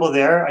example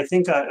there, I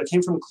think it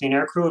came from Clean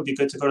Air Crew. It'd be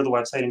good to go to the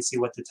website and see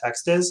what the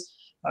text is.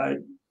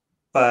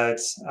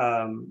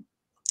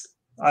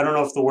 I don't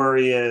know if the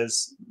worry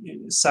is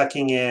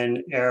sucking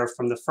in air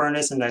from the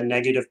furnace and that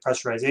negative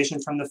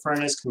pressurization from the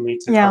furnace can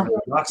lead to carbon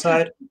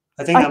monoxide.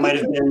 I think that might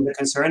have been the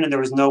concern, and there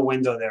was no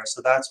window there.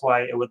 So that's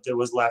why it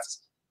was left,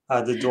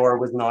 the door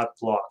was not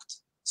blocked.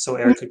 So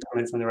air could come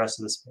in from the rest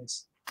of the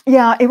space.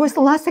 Yeah, it was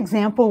the last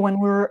example when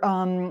we're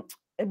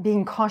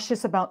being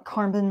cautious about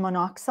carbon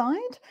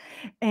monoxide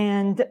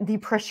and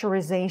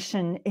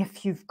depressurization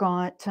if you've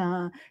got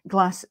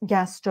gas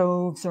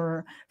stoves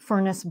or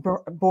furnace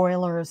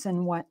boilers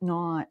and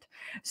whatnot.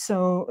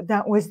 So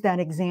that was that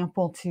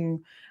example to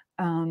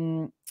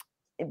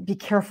be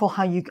careful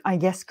how you, I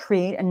guess,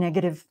 create a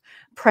negative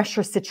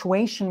pressure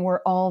situation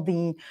where all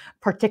the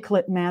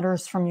particulate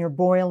matters from your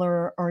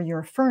boiler or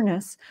your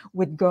furnace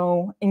would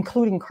go,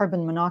 including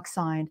carbon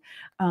monoxide,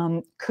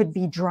 could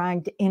be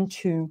dragged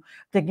into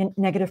the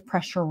negative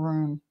pressure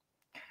room.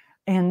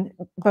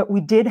 But we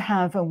did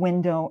have a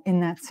window in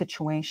that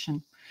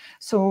situation.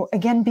 So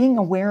again, being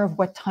aware of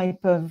what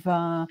type of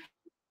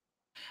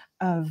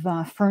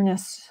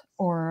furnace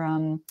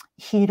or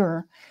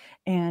heater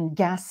and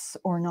gas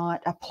or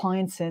not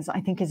appliances, I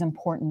think is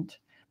important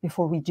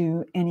before we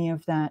do any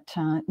of that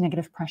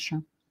negative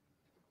pressure.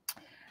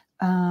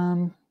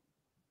 All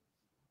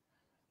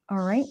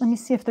right, let me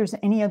see if there's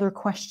any other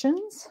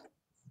questions.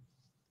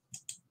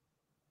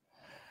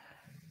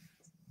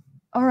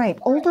 All right,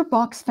 older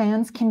box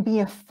fans can be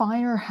a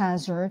fire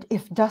hazard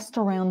if dust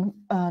around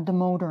the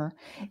motor.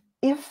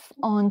 If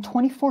on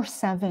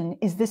 24/7,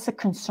 is this a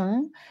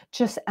concern?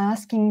 Just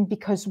asking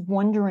because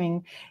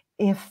wondering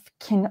if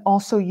can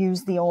also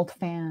use the old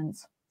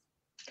fans.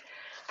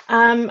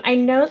 I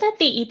know that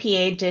the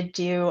EPA did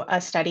do a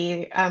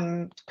study,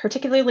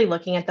 particularly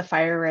looking at the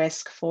fire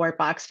risk for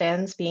box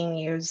fans being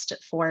used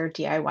for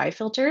DIY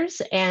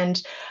filters.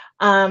 And,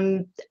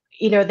 um,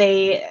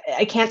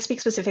 I can't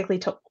speak specifically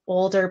to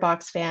older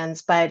box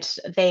fans, but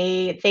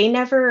they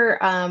never,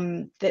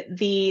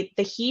 the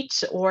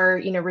heat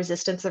or,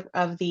 resistance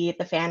of the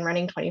fan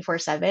running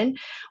 24/7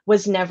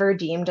 was never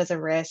deemed as a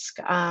risk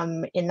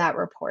in that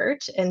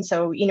report. And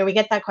so, we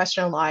get that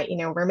question a lot.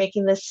 We're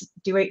making this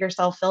do it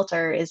yourself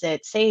filter. Is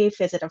it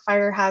safe? Is it a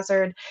fire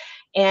hazard?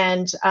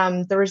 And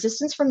the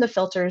resistance from the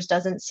filters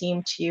doesn't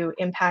seem to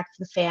impact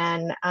the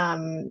fan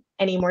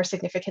any more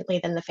significantly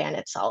than the fan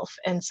itself.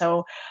 And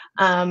so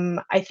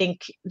I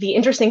think the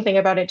interesting thing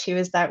about it too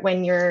is that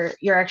when you're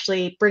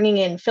actually bringing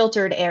in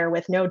filtered air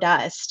with no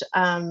dust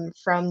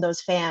from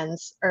those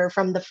fans or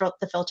from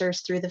the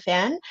filters through the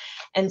fan,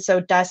 and so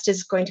dust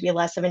is going to be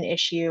less of an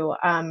issue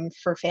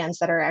for fans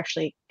that are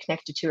actually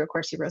connected to a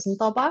Corsi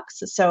Rosenthal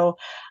box. So,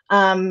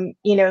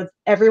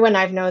 everyone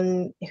I've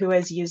known who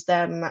has used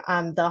them,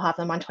 they'll have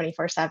them on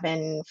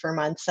 24/7 for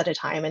months at a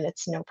time, and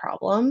it's no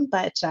problem.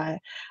 But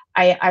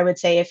I would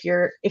say if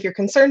you're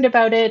concerned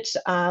about it,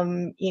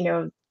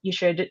 you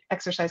should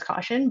exercise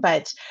caution.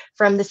 But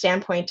from the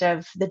standpoint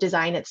of the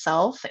design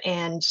itself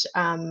and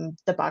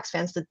the box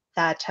fans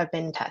that have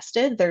been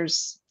tested,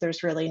 there's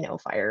really no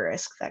fire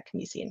risk that can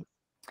be seen.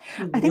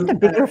 I think the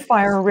bigger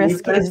fire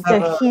risk is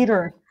the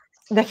heater.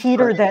 The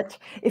heater that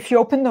if you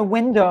open the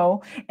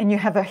window and you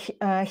have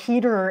a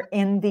heater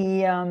in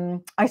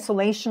the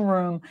isolation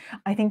room,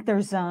 I think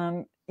there's,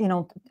 to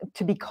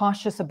be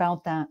cautious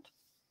about that.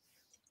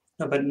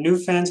 No, but new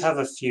fans have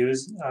a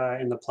fuse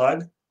in the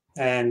plug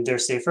and they're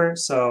safer.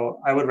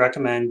 So I would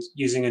recommend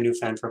using a new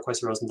fan for a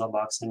Corsi Rosenthal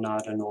box and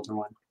not an older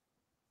one.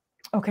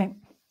 Okay.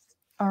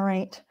 All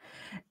right.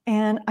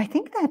 And I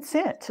think that's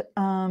it.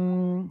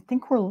 I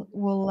think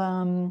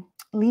we'll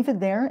leave it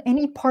there.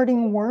 Any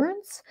parting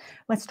words?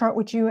 Let's start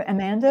with you,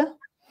 Amanda.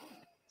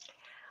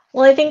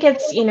 Well, I think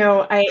it's,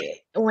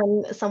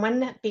 when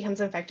someone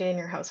becomes infected in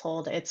your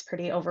household, it's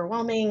pretty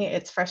overwhelming.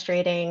 It's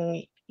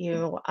frustrating.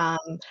 All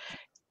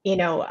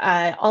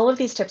of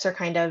these tips are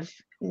kind of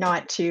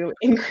not to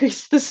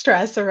increase the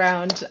stress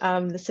around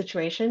the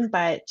situation,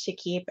 but to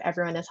keep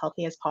everyone as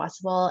healthy as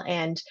possible.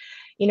 And,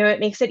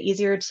 it makes it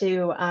easier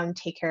to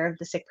take care of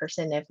the sick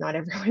person if not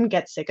everyone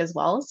gets sick as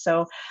well.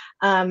 So,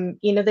 the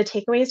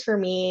takeaways for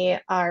me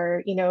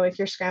are, if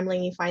you're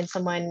scrambling, you find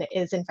someone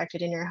is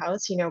infected in your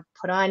house,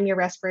 put on your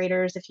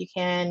respirators if you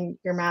can,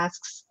 your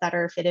masks that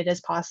are fitted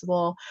as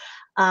possible.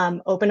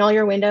 Open all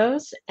your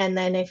windows, and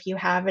then if you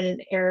have an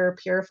air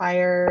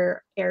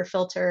purifier, air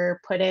filter,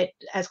 put it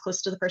as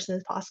close to the person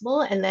as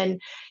possible. And then,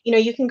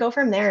 you can go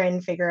from there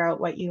and figure out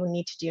what you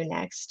need to do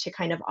next to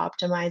kind of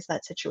optimize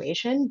that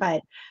situation.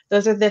 But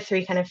those are the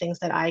three kind of things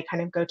that I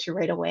kind of go to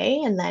right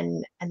away, and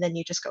then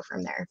you just go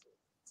from there.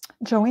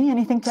 Joey,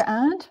 anything to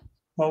add?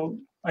 Well,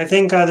 I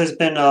think there's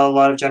been a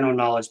lot of general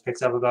knowledge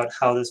picked up about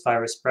how this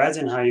virus spreads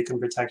and how you can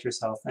protect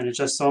yourself. And it's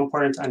just so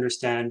important to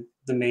understand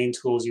the main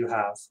tools you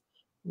have,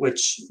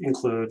 which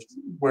include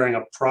wearing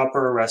a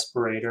proper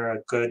respirator,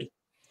 a good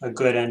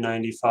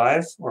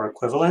N95 or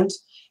equivalent.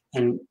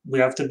 And we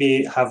have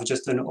to have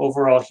just an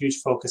overall huge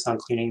focus on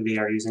cleaning the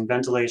air using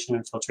ventilation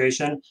and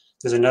filtration.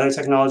 There's another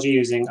technology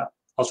using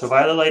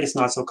ultraviolet light. It's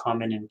not so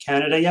common in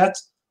Canada yet,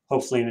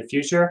 hopefully in the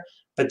future.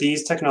 But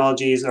these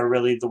technologies are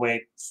really the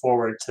way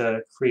forward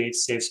to create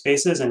safe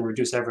spaces and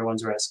reduce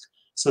everyone's risk.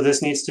 So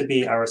this needs to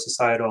be our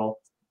societal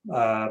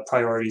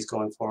priorities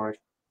going forward.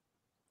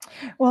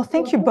 Well,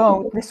 thank you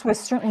both. This was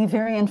certainly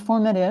very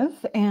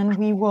informative, and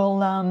we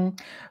will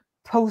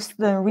post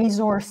the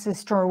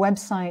resources to our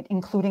website,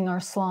 including our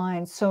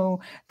slides. So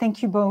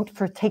thank you both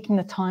for taking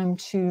the time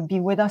to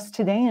be with us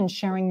today and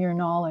sharing your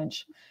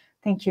knowledge.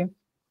 Thank you.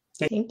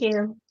 Thank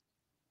you.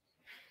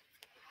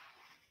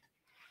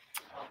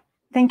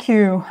 Thank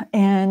you.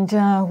 And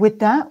with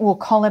that, we'll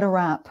call it a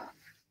wrap.